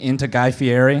photoshopping into Guy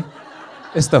Fieri.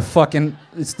 It's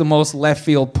the most left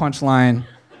field punchline.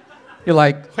 You're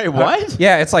like, Wait, what?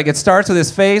 Yeah, it's like it starts with his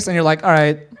face and you're like, all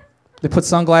right, they put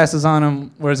sunglasses on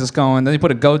him. Where's this going? Then they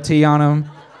put a goatee on him.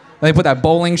 Then they put that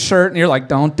bowling shirt and you're like,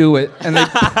 don't do it. And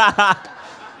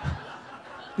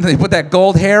they put that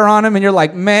gold hair on him and you're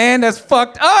like, man, that's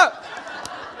fucked up.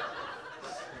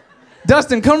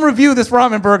 Dustin, come review this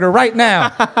ramen burger right now.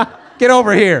 Get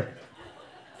over here.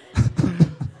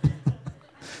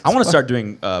 I want to start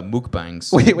doing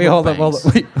mukbangs. Wait, hold up.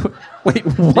 Wait,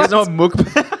 You what? guys know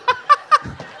mukbang?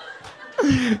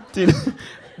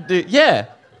 dude, yeah.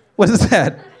 What is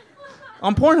that?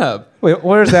 On Pornhub. Wait,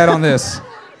 where's that on this?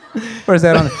 Where's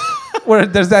that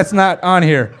on? That's not on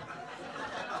here.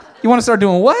 You want to start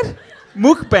doing what?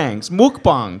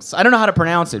 Mukbangs. I don't know how to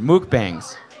pronounce it.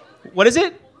 Mukbangs. What is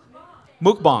it?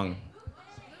 Mukbang.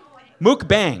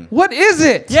 Mukbang. What is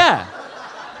it? Yeah.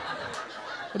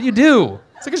 What do you do?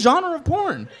 It's like a genre of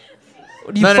porn.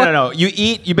 What do you No.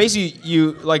 You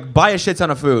basically like buy a shit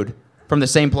ton of food from the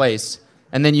same place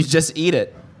and then you just eat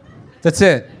it. That's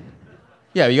it.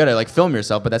 Yeah, you gotta like film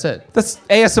yourself, but that's it. That's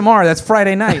ASMR. That's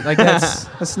Friday night. Like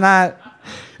that's not.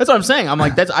 That's what I'm saying. I'm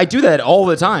like, I do that all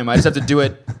the time. I just have to do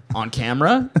it on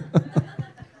camera.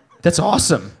 That's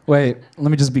awesome. Wait,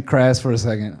 let me just be crass for a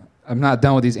second. I'm not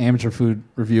done with these amateur food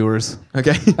reviewers.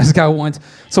 Okay. I just got one.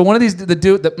 So one of these, the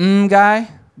dude, the guy,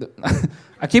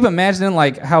 I keep imagining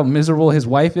like how miserable his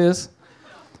wife is.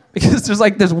 Because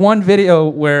there's one video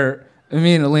where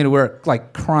me and Alina were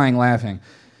like crying laughing.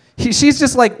 She's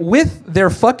just like with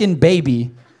their fucking baby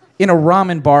in a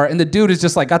ramen bar, and the dude is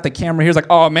just like got the camera here. He's like,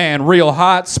 oh man, real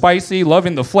hot, spicy,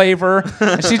 loving the flavor.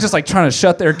 And she's just like trying to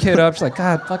shut their kid up. She's like,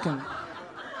 God, fucking.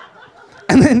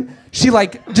 And then she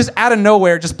like just out of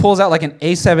nowhere just pulls out like an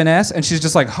A7S, and she's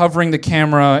just like hovering the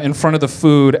camera in front of the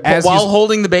food while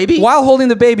holding the baby. While holding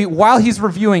the baby, while he's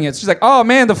reviewing it. She's like, oh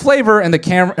man, the flavor, and the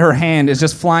camera, her hand is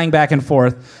just flying back and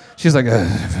forth. She's like,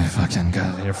 fucking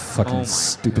God, your fucking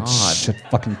stupid shit,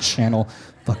 fucking channel,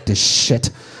 fuck this shit.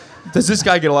 Does this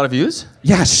guy get a lot of views?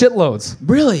 Yeah, shitloads.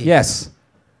 Really? Yes.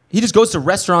 He just goes to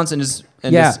restaurants and just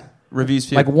reviews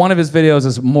food. Like one of his videos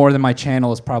is more than my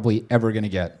channel is probably ever gonna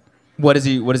get. What is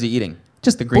he eating?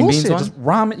 Just the green beans one? Just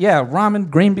ramen. Yeah,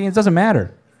 ramen, green beans, doesn't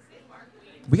matter.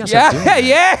 We gotta start doing that.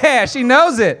 Yeah, she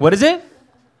knows it. What is it?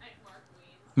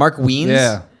 Mark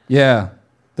Wiens? Yeah.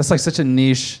 That's like such a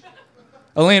niche.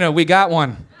 Alina, we got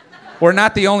one. We're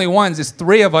not the only ones. It's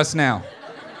 3 of us now.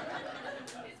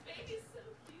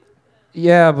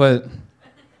 Yeah, but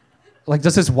like,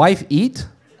 does his wife eat?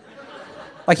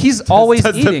 Like he's always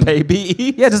does eating. Does the baby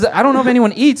eat? Yeah, I don't know if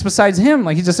anyone eats besides him.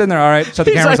 Like he's just sitting there. All right, shut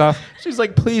the cameras off. She's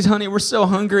like, please, honey, we're so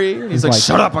hungry. He's like,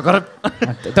 shut up, I gotta.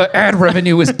 The ad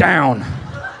revenue is down.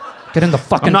 Get in the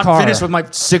fucking car. I'm not finished with my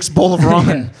 6th bowl of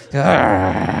ramen.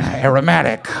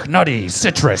 Aromatic, nutty,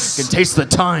 citrus. You can taste the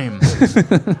thyme.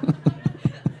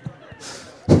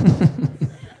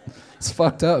 It's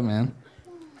fucked up, man.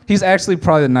 He's actually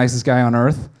probably the nicest guy on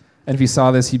earth. And if he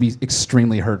saw this, he'd be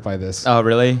extremely hurt by this. Oh,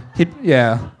 really?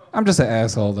 Yeah. I'm just an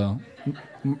asshole, though.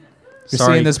 You're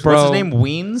Sorry. seeing this, bro. What's his name?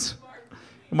 Wiens?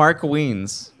 Mark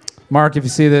Wiens. Mark, if you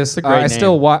see this, a great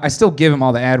name. I still give him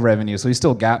all the ad revenue, so he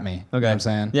still got me. Okay. You know what I'm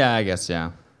saying? Yeah, I guess,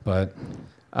 yeah. But. Do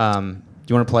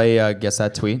you want to play Guess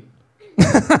That Tweet?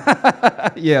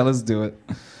 Yeah, let's do it.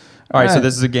 All right, so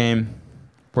this is a game.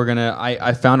 We're going to...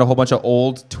 I found a whole bunch of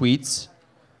old tweets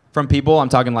from people. I'm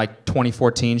talking like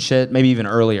 2014 shit, maybe even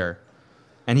earlier.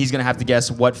 And he's going to have to guess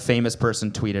what famous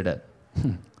person tweeted it.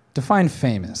 Define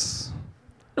famous.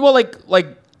 Well,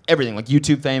 like everything. Like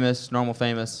YouTube famous, normal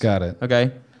famous. Got it.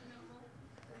 Okay?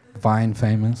 Vine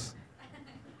famous.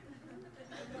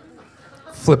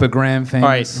 Flipagram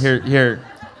famous. All right, here.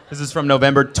 This is from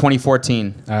November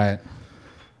 2014. All right.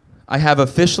 I have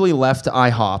officially left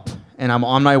IHOP, and I'm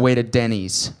on my way to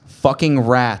Denny's. Fucking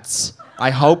rats. I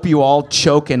hope you all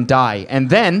choke and die. And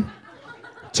then,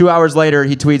 2 hours later,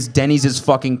 he tweets, Denny's is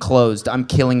fucking closed. I'm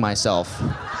killing myself.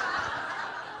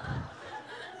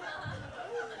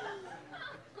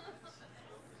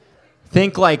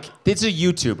 Think like, it's a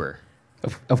YouTuber.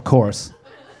 Of course.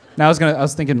 Now I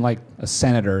was thinking like a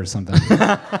senator or something.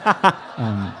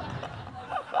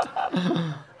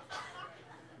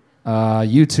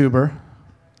 YouTuber.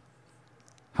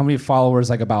 How many followers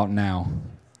like about now?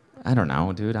 I don't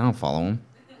know, dude. I don't follow him.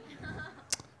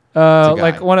 a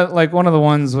guy. Like one of the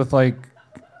ones with like,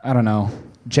 I don't know,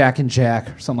 Jack and Jack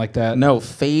or something like that. No,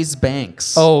 FaZe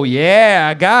Banks. Oh yeah,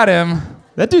 I got him.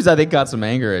 That dude's, I think, got some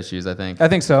anger issues, I think. I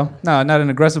think so. No, not an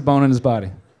aggressive bone in his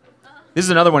body. This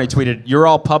is another one he tweeted. You're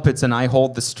all puppets and I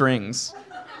hold the strings.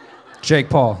 Jake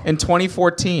Paul. In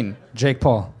 2014. Jake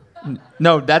Paul.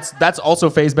 No, that's also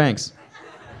FaZe Banks.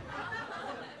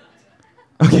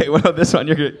 Okay, what about this one?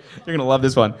 You're gonna love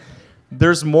this one.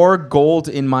 There's more gold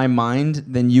in my mind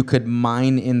than you could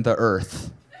mine in the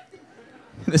earth.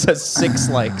 This has 6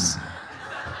 likes.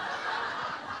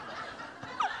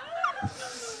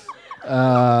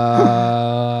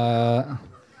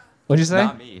 What'd you say?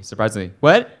 Not me, surprisingly.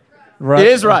 What? Russ. It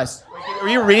is Russ. Were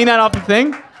you reading that off the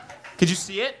thing? Could you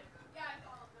see it?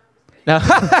 No.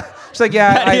 She's like,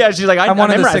 yeah. Yeah, she's like, I I'm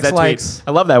one of the memorized 6 that likes. tweet.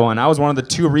 I love that one. I was one of the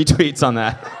 2 retweets on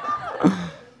that.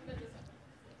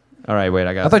 All right, wait,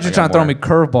 I I thought you were trying to throw me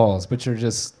curveballs, but you're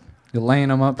laying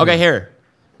them up. Okay, here.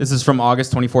 This is from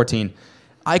August 2014.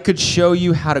 I could show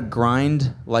you how to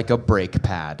grind like a brake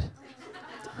pad.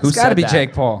 It's got to be that?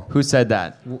 Jake Paul. Who said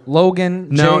that? Logan.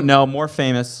 No, Jake? no, more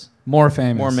famous. More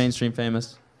famous. More mainstream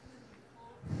famous.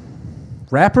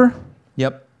 Rapper?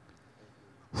 Yep.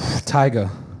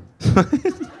 Tyga.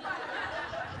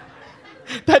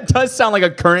 That does sound like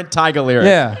a current Tyga lyric.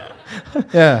 Yeah.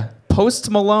 Yeah. Post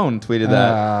Malone tweeted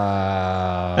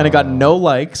that. And it got no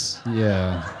likes.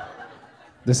 Yeah.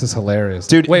 This is hilarious.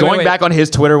 Dude, wait, going wait. back on his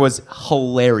Twitter was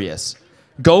hilarious.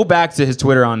 Go back to his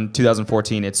Twitter on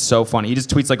 2014. It's so funny. He just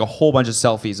tweets like a whole bunch of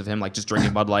selfies of him like just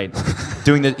drinking Bud Light.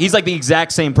 He's like the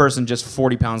exact same person, just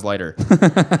 40 pounds lighter.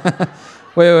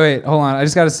 Wait. Hold on. I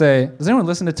just got to say, does anyone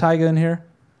listen to Tyga in here?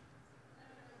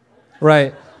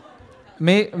 Right.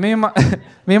 Me and my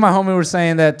homie were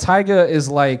saying that Tyga is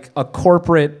like a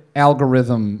corporate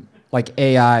algorithm, like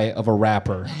AI of a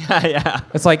rapper. Yeah.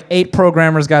 It's like 8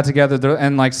 programmers got together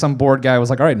and like some bored guy was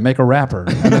like, all right, make a rapper.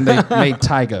 And then they made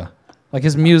Tyga. Like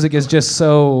his music is just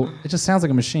it just sounds like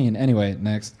a machine. Anyway,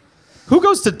 next. Who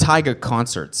goes to Tyga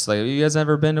concerts? Like, you guys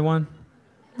ever been to one?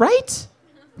 Right?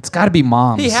 It's got to be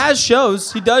moms. He has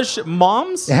shows. He does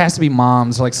moms? It has to be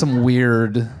moms, like some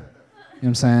weird, you know what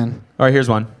I'm saying? All right, here's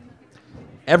one.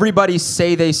 Everybody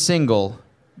say they single,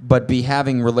 but be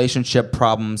having relationship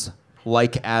problems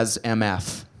like as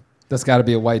MF. That's got to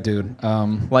be a white dude.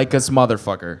 Like us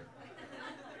motherfucker.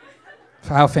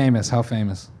 How famous? How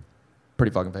famous?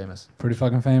 Pretty fucking famous. Pretty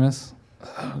fucking famous.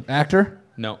 Actor?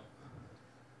 No.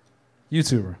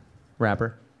 YouTuber?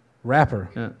 Rapper. Rapper?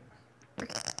 Yeah.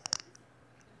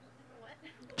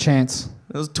 Chance?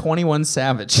 It was 21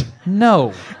 Savage.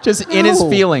 No. Just in his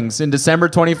feelings in December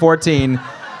 2014.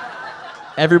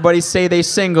 Everybody say they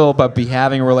single, but be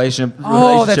having relationship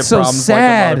that's so problems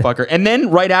sad. like a motherfucker. And then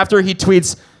right after he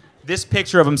tweets this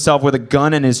picture of himself with a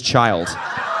gun and his child.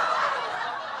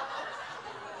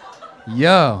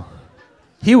 Yo.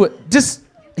 He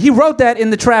wrote that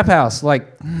in the trap house. Like,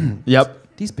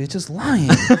 Yep. these bitches lying.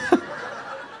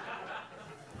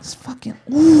 It's fucking,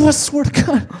 I swear to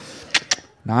God.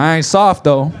 Nah, I ain't soft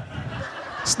though.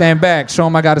 Stand back, show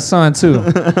him I got a son too.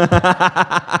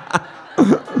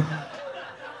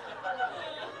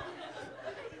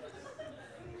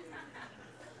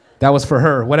 That was for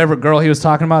her. Whatever girl he was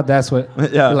talking about, that's what.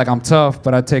 Yeah. You're like, I'm tough,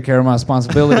 but I take care of my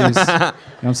responsibilities. You know what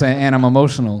I'm saying? And I'm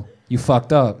emotional. You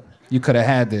fucked up. You could have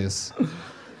had this.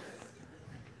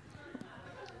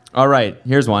 All right,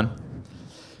 here's one.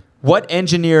 What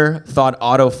engineer thought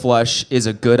auto flush is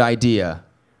a good idea?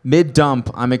 Mid-dump,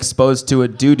 I'm exposed to a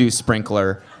doo-doo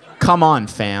sprinkler. Come on,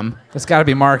 fam. That's got to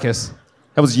be Marcus.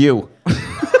 That was you.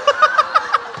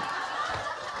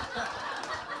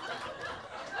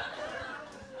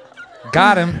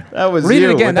 Got him. That was Read you.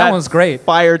 it again. with That one's great.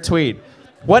 Fire tweet.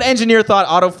 What engineer thought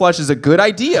auto flush is a good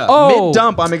idea? Oh.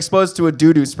 Mid-dump, I'm exposed to a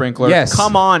doo-doo sprinkler. Yes.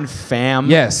 Come on, fam.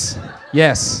 Yes.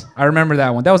 I remember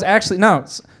that one. That was actually,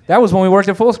 that was when we worked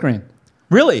at Full Screen.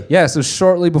 Really? Yes, it was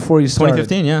shortly before you started.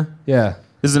 2015, yeah. Yeah.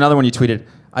 This is another one you tweeted.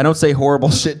 I don't say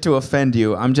horrible shit to offend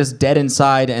you. I'm just dead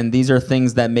inside, and these are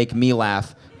things that make me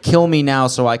laugh. Kill me now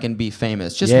so I can be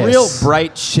famous. Just Yes. real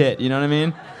bright shit, you know what I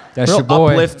mean? That's real your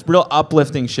boy. Real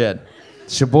uplifting shit.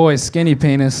 It's your boy, Skinny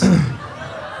Penis.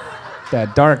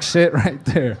 That dark shit right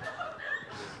there.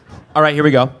 All right, here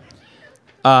we go.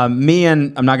 Me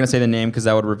and, I'm not going to say the name because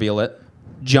that would reveal it,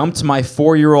 jumped my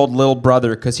 4-year-old little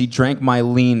brother because he drank my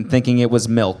lean thinking it was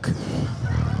milk.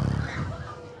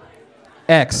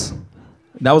 X.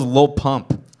 That was Lil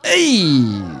Pump.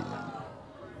 Hey.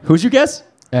 Who'd you guess?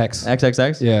 X.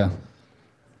 XXX? Yeah.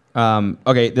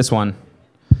 Okay, this one.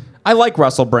 I like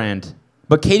Russell Brand,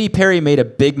 but Katy Perry made a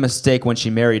big mistake when she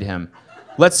married him.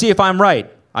 Let's see if I'm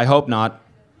right. I hope not.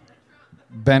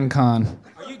 Ben Con.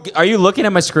 Are you looking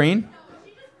at my screen?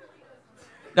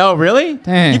 No, really?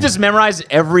 Dang. You just memorized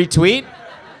every tweet?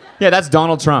 Yeah, that's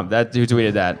Donald Trump. That who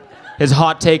tweeted that. His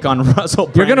hot take on Russell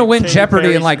Brand. You're gonna win Katy Jeopardy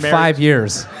in Perry's like marriage. 5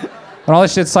 years. When all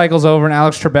this shit cycles over and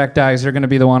Alex Trebek dies, you're gonna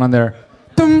be the one on there.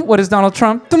 Dum, what is Donald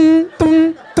Trump? Dum,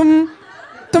 dum, dum,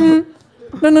 dum.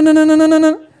 No, no, no, no, no, no, no,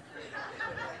 no.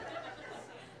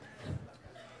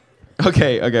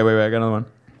 Okay, wait, I got another one.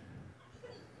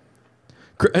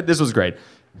 This was great.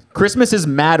 Christmas is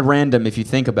mad random if you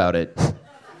think about it.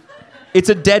 It's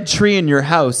a dead tree in your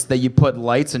house that you put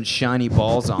lights and shiny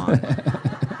balls on.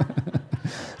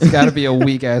 It's got to be a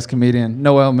weak ass comedian.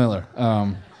 Noel Miller.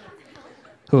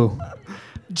 Who?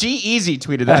 G-Eazy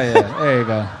tweeted Oh that. yeah, there you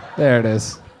go. There it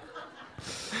is.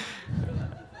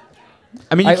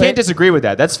 I mean, you I- can't disagree with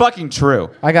that. That's fucking true.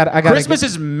 I got. Christmas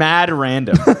is mad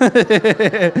random.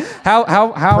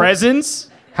 How Presents?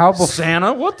 how bef-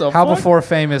 Santa? What the how fuck? before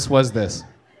famous was this?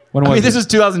 When I was mean, this it? is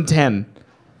 2010.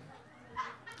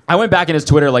 I went back in his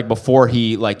Twitter like before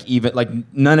he like even like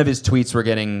none of his tweets were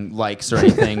getting likes or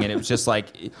anything, and it was just like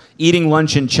eating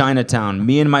lunch in Chinatown.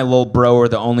 Me and my little bro are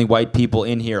the only white people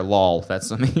in here. Lol. That's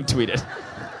something he tweeted.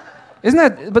 Isn't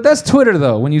that? But that's Twitter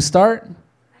though. When you start,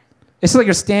 it's like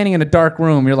you're standing in a dark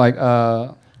room. You're like,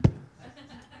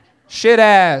 shit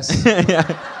ass.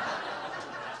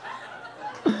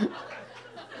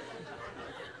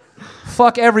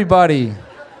 Fuck everybody.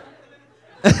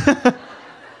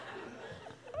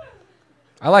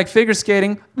 I like figure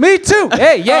skating. Me too.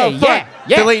 Hey, yeah, Oh, fuck.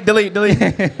 yeah. Delete. All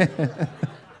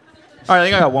right, I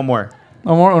think I got one more.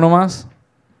 Uno más.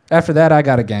 After that, I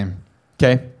got a game.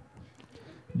 Okay.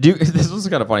 This was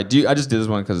kind of funny. I just did this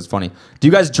one because it's funny. Do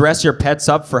you guys dress your pets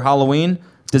up for Halloween?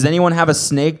 Does anyone have a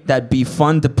snake that'd be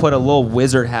fun to put a little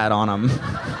wizard hat on them?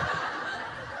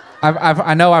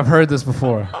 I know I've heard this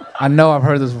before.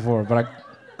 But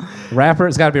rapper?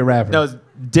 It's got to be a rapper. No, it's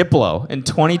Diplo in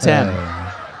 2010.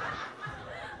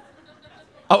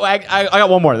 Oh, I got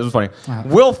one more. This was funny.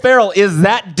 Will Ferrell is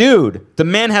that dude. The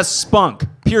man has spunk.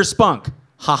 Pure spunk.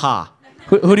 Haha.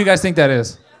 Who do you guys think that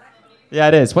is? Yeah,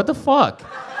 it is. What the fuck?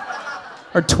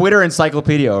 Our Twitter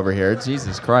encyclopedia over here.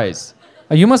 Jesus Christ.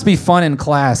 Oh, you must be fun in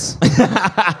class.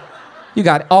 You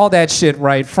got all that shit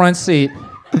right. Front seat.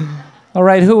 All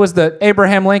right, who was the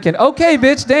Abraham Lincoln? Okay,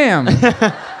 bitch, damn.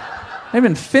 I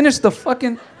even finished the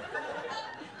fucking...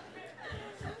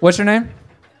 What's your name?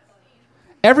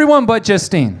 Everyone but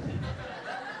Justine.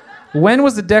 When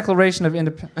was the Declaration of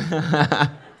Independence?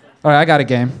 All right, I got a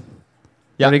game.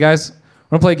 Yeah. Ready, guys?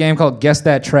 We're going to play a game called Guess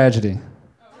That Tragedy.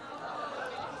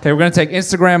 Okay, we're going to take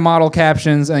Instagram model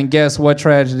captions and guess what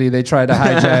tragedy they tried to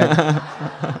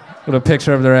hijack with a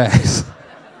picture of their ex.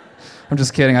 I'm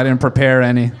just kidding. I didn't prepare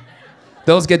any.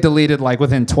 Those get deleted like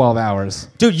within 12 hours.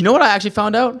 Dude, you know what I actually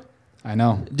found out? I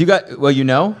know. You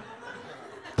know?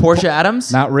 Portia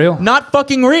Adams? Not real. Not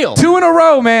fucking real. 2 in a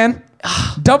row, man.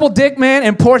 Double Dick Man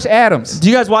and Porsche Adams. Do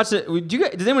you guys watch it?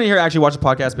 Does anyone here actually watch the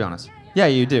podcast? Be honest. Yeah,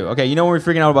 you do. Okay, you know when we were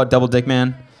freaking out about Double Dick Man,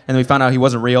 and then we found out he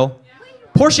wasn't real.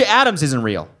 Portia Adams isn't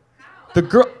real. The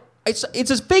girl, it's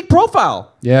a fake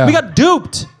profile. Yeah. We got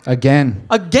duped Again.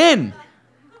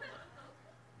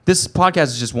 This podcast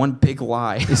is just one big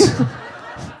lie.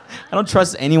 I don't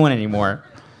trust anyone anymore.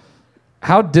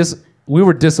 We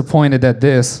were disappointed that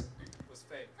this.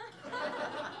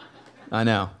 I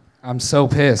know. I'm so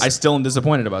pissed. I still am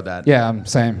disappointed about that. Yeah, I'm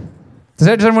same. Does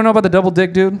everyone know about the double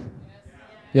dick dude?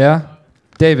 Yeah?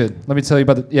 David, let me tell you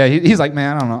about the... Yeah, he's like,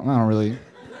 man, I don't know. I don't really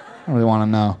want to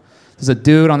know. There's a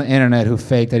dude on the internet who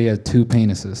faked that he had 2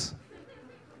 penises.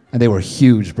 And they were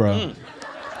huge, bro.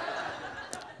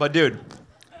 But dude,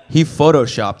 he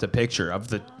photoshopped a picture of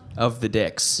the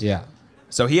dicks. Yeah.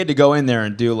 So he had to go in there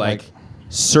and do like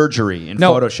surgery in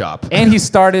No. Photoshop And he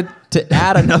started... to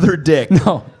add another dick.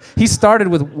 No. He started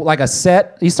with like a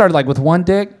set. He started like with 1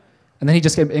 dick, and then he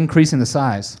just kept increasing the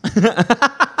size.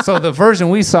 So the version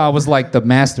we saw was like the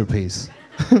masterpiece.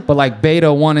 But like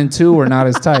beta 1 and 2 were not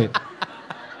as tight.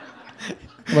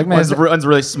 Like, man, One's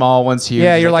really small, one's huge.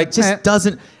 Yeah, you're like, it just eh.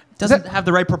 doesn't that- have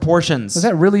the right proportions. is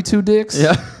that really 2 dicks?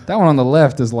 Yeah. That one on the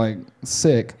left is like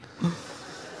sick.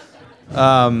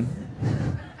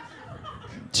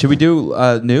 Should we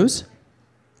do news?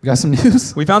 You got some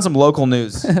news? We found some local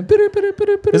news.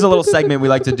 This is a little segment we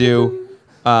like to do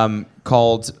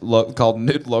called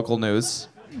local news,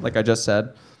 like I just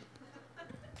said.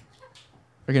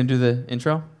 We're gonna do the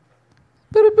intro.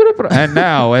 And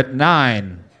now at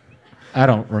 9. I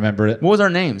don't remember it. What was our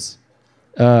names?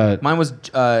 Mine was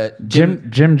Jim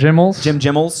Jimmels. Jim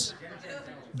Jimmels.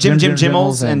 Jim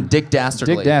Jimmels and Dick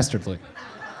Dastardly. Dick Dastardly.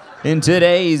 In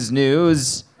today's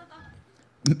news,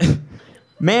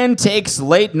 man takes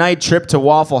late night trip to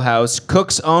Waffle House,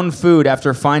 cooks own food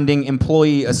after finding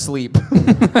employee asleep.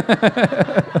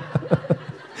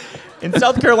 In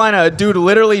South Carolina, a dude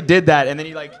literally did that, and then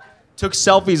he like took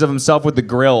selfies of himself with the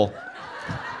grill.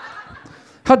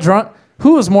 How drunk?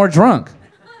 Who was more drunk?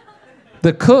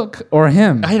 The cook or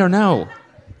him? I don't know.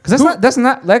 Because that's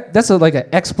like an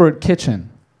expert kitchen.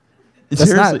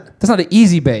 Seriously? That's not an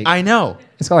easy bake. I know.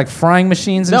 It's got like frying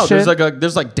machines and shit. No,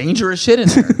 there's like dangerous shit in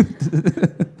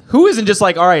it. Who isn't just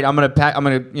like, all right, I'm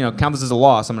gonna count this as a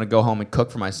loss. I'm gonna go home and cook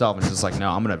for myself, and it's just like, no,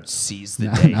 I'm gonna seize the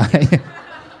day.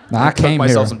 I cook came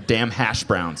myself here. some damn hash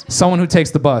browns. Someone who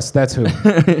takes the bus. That's who. No,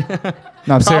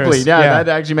 I'm Probably, serious. yeah, that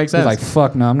actually makes sense. He's like,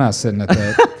 fuck no, I'm not sitting at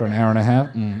that for an hour and a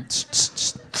half.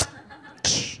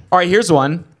 All right, here's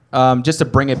one. Just to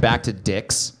bring it back to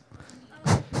dicks.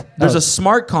 There's a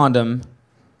smart condom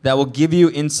that will give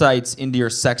you insights into your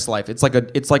sex life. It's like a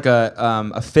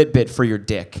Fitbit for your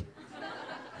dick.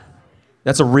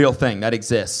 That's a real thing that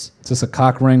exists. It's just a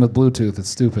cock ring with Bluetooth. It's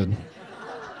stupid.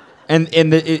 And in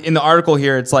the article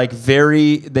here, it's like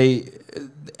they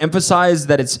emphasize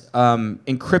that it's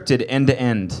encrypted end to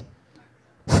end.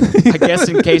 I guess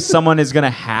in case someone is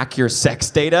gonna hack your sex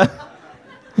data.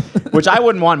 Which I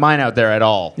wouldn't want mine out there at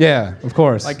all. Yeah, of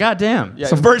course. Like, goddamn.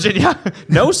 Yeah, virgin, yeah.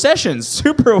 No sessions.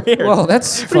 Super weird. Well,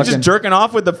 that's Are you just jerking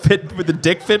off with the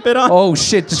dick Fitbit on? Oh,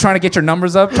 shit. Just trying to get your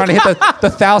numbers up? Trying to hit the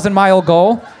 1,000-mile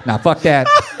goal? Nah, fuck that.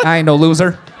 I ain't no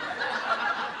loser.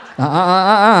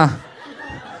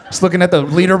 Just looking at the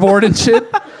leaderboard and shit?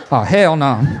 Oh, hell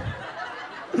no.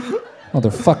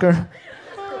 Motherfucker.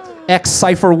 X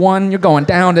Cypher 1, you're going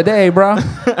down today, bro.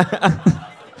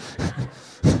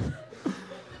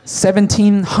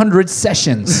 1,700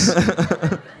 sessions.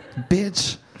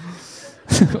 Bitch.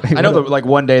 Wait, I know that like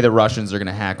one day the Russians are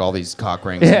gonna hack all these cock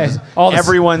rings. Yeah,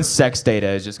 everyone's sex data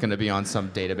is just gonna be on some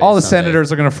database. All the someday.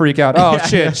 senators are gonna freak out. Oh,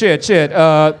 Yeah, shit.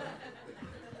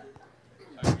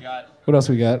 What else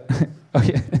we got? Oh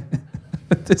yeah.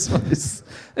 This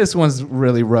one's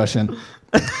really Russian.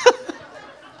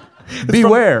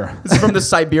 Beware. This is from the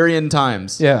Siberian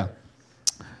Times. Yeah.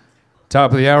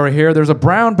 Top of the hour here. There's a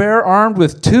brown bear armed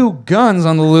with 2 guns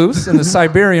on the loose in the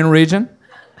Siberian region.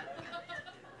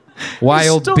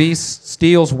 Wild beast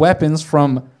steals weapons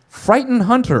from frightened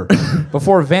hunter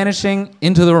before vanishing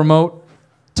into the remote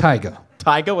taiga.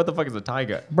 Taiga? What the fuck is a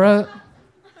taiga? Bruh.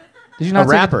 Did you not A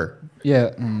rapper.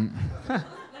 Yeah. You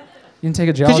didn't take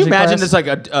a geology Could you imagine class?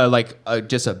 this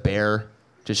just a bear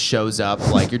just shows up,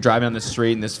 like you're driving on the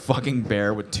street and this fucking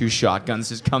bear with 2 shotguns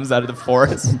just comes out of the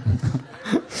forest?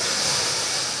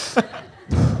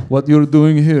 What you're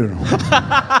doing here?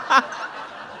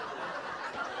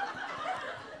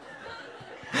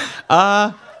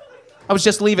 I was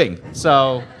just leaving,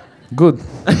 so... Good.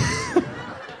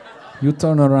 You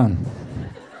turn around.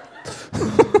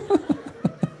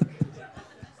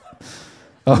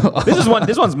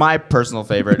 This one's my personal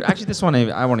favorite. Actually, this one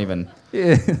I won't even...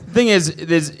 Yeah. The thing is,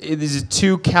 there's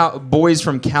 2 boys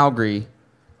from Calgary.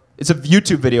 It's a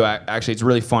YouTube video, actually. It's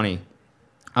really funny.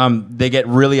 They get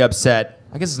really upset.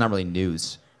 I guess it's not really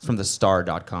news. It's from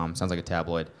thestar.com. Sounds like a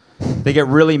tabloid. They get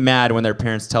really mad when their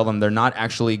parents tell them they're not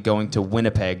actually going to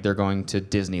Winnipeg. They're going to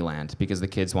Disneyland because the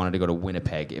kids wanted to go to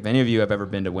Winnipeg. If any of you have ever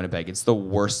been to Winnipeg, it's the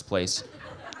worst place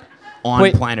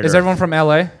on planet Earth. Is everyone from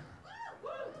LA?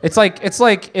 It's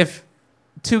like if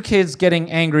 2 kids getting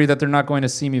angry that they're not going to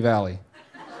Simi Valley.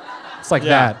 It's like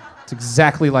that. It's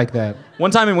exactly like that.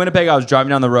 One time in Winnipeg, I was driving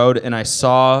down the road and I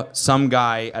saw some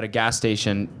guy at a gas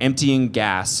station emptying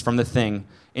gas from the thing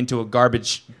into a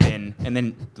garbage bin and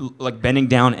then like bending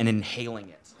down and inhaling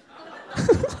it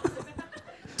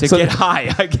to get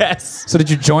high, I guess. So did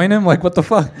you join him? Like, what the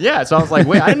fuck? Yeah, so I was like,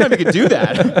 wait, I didn't know you could do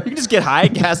that. You can just get high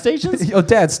at gas stations? Yo,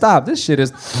 Dad, stop. This shit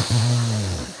is...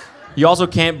 You also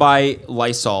can't buy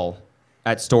Lysol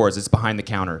at stores. It's behind the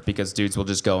counter because dudes will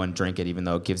just go and drink it even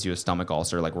though it gives you a stomach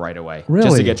ulcer like right away. Really?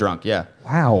 Just to get drunk, yeah.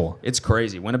 Wow. It's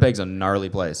crazy. Winnipeg's a gnarly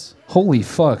place. Holy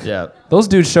fuck. Yeah. Those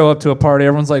dudes show up to a party.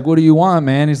 Everyone's like, what do you want,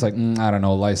 man? He's like, I don't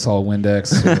know, Lysol,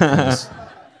 Windex.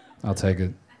 I'll take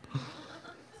it.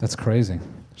 That's crazy.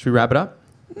 Should we wrap it up?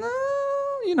 No,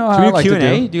 you know how Should we I do like Q&A? to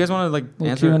do. Do you guys want to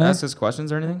like Q&A? ask us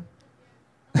questions or anything?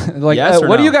 Like, Yes or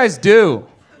what do no? you guys do?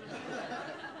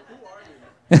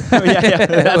 Oh, yeah,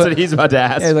 that's what he's about to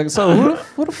ask. Yeah, like, so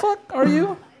who the fuck are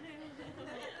you?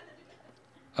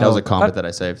 That was a comment that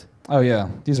I saved. Oh yeah,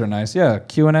 these are nice. Yeah,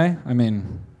 Q&A. I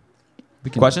mean,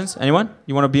 we can. Questions? Anyone?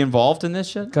 You want to be involved in this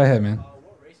shit? Go ahead, man.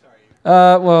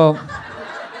 Well,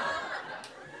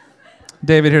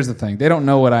 David, here's the thing. They don't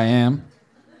know what I am.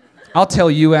 I'll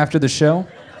tell you after the show.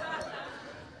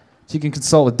 So you can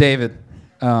consult with David.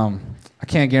 I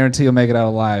can't guarantee you'll make it out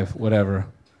alive. Whatever.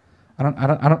 I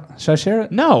don't. Should I share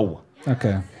it? No.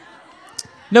 Okay.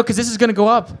 No, because this is gonna go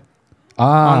up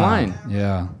online.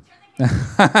 Yeah.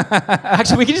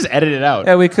 Actually, we can just edit it out.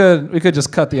 Yeah, we could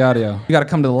just cut the audio. You got to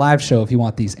come to the live show if you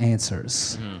want these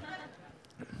answers.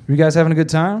 You guys having a good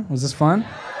time? Was this fun?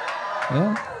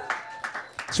 Yeah.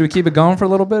 Should we keep it going for a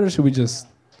little bit, or should we just?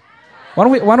 Why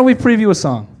don't we preview a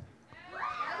song?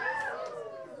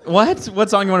 What? What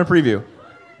song you want to preview?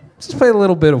 Let's just play a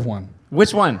little bit of one.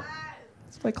 Which one?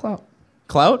 Let's play Clout.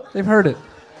 Clout? They've heard it.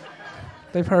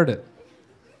 They've heard it.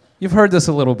 You've heard this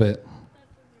a little bit.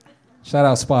 Shout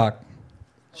out Spock.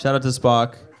 Shout out to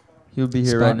Spock. He would be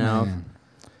here Spock right now. Man.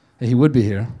 Yeah, he would be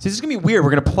here. See, this is gonna be weird. We're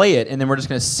gonna play it, and then we're just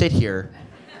gonna sit here,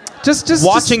 Just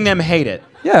watching them hate it.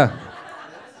 Yeah.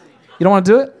 You don't want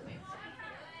to do it?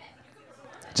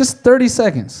 Just 30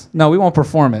 seconds. No, we won't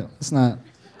perform it. It's not.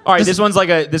 All right, this one's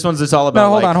just all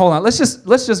about. No, hold on. Let's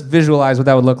just visualize what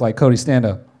that would look like. Cody, stand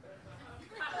up.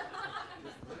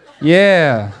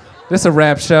 Yeah. This is a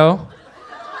rap show.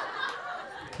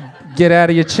 Get out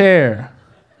of your chair.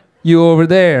 You over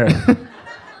there.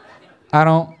 I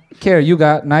don't care. You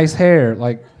got nice hair.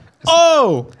 Like.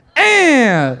 Oh!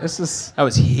 And it's just. That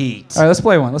was heat. All right, let's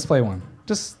play one.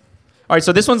 Just. All right,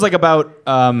 so this one's like about.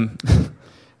 How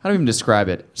do I even describe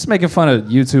it? Just making fun of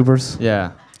YouTubers.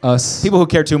 Yeah. Us. People who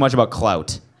care too much about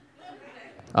clout.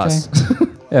 Us.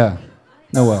 Okay. Yeah.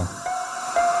 No, well.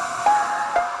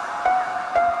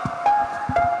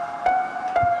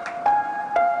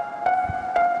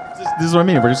 This is what I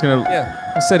mean. We're just gonna.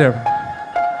 Yeah. We'll sit there.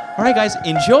 All right, guys,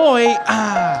 enjoy.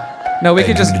 No, we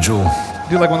could just Give me the jewel.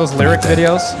 do like one of those lyric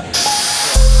videos.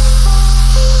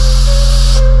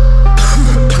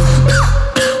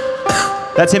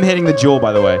 That's him hitting the jewel,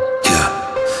 by the way.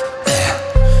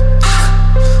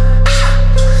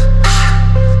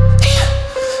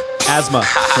 Asthma.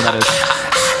 So that is.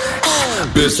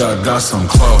 Bitch, I got some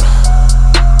clout.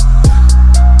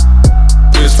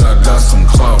 Bitch, I got some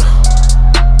clout.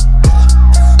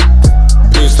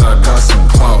 Bitch, I got some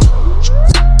clout.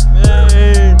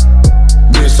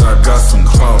 Bitch, I got some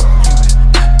clout.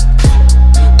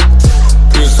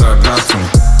 Bitch, I got some.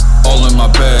 All in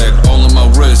my bag, all in my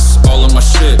wrist, all in my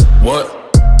shit. What?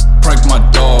 Prank my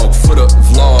dog for the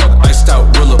vlog. Iced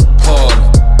out Rilla Pod.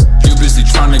 You busy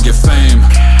trying to get fame.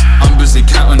 I'm busy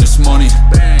counting this money.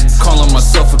 Calling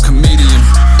myself a comedian,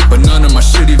 but none of my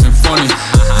shit even funny.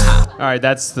 All right,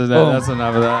 that's enough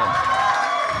of that.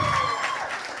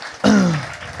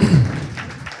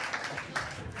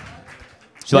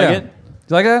 Did you like it? You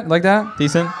like that? Like that?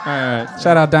 Decent? All right.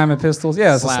 Shout out Diamond Pistols.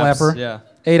 Yeah, it's Slaps, a slapper. Yeah.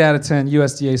 8 out of 10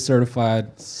 USDA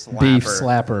certified beef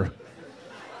slapper.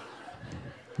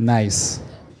 Nice.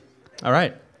 All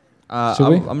right. Should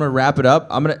we? I'm gonna wrap it up.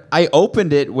 I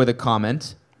opened it with a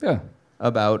comment Yeah.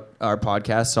 about our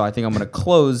podcast, so I think I'm gonna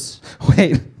close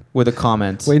Wait, with a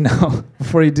comment. no.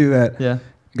 Before you do that, Yeah.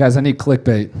 guys, I need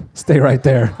clickbait. Stay right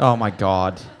there. Oh my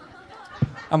God.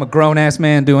 I'm a grown ass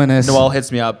man doing this. Noel hits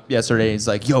me up yesterday. He's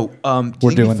like, "Yo, do you We're think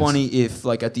it'd doing be this. funny if,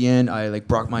 like, at the end, I like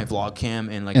brought my vlog cam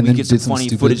and like And we then get some did some funny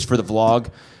stupid- footage for the vlog?"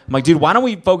 I'm like, "Dude, why don't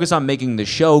we focus on making the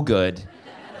show good,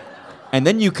 and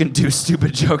then you can do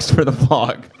stupid jokes for the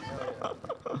vlog."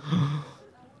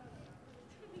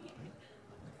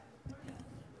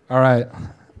 All right.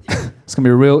 It's going to be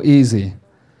real easy.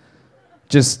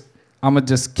 I'm going to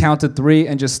just count to 3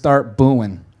 and just start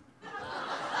booing.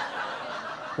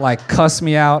 Like, cuss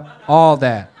me out, all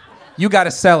that. You got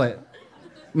to sell it.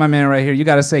 My man right here, you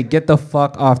got to say, get the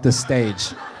fuck off the stage.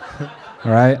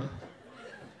 All right?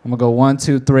 I'm going to go 1,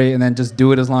 2, 3, and then just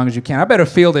do it as long as you can. I better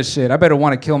feel this shit. I better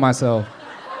want to kill myself.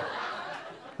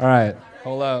 All right.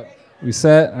 Hold up. We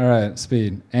set? All right,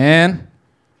 speed. And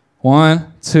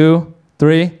 1, 2,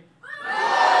 3.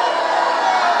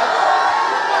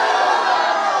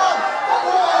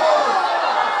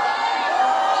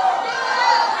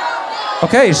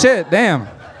 Okay, shit, damn.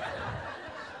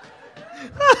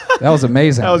 That was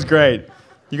amazing. That was great.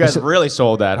 You guys really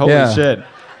sold that. Holy Yeah. shit.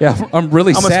 Yeah, I'm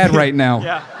really sad right now.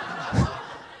 Yeah.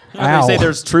 You know, Ow. they say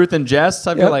there's truth in jest.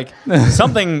 I feel Yep. like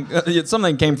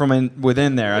something came from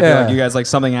within there. I feel Yeah. like you guys like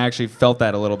something actually felt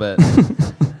that a little bit.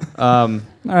 All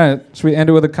right, should we end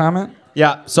it with a comment?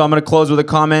 Yeah, so I'm going to close with a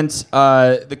comment.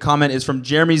 The comment is from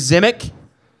Jeremy Zimick.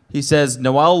 He says,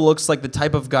 Noel looks like the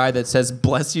type of guy that says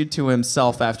bless you to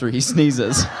himself after he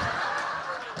sneezes.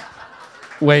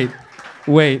 Wait.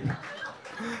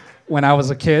 When I was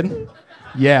a kid?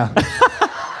 Yeah.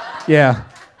 Yeah.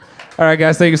 All right,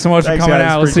 guys, thank you so much Thanks, for coming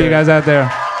guys. out. We'll see you Appreciate guys out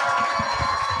there.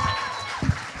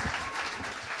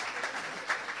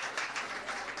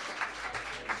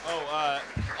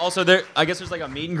 Also, there. I guess there's like a meet and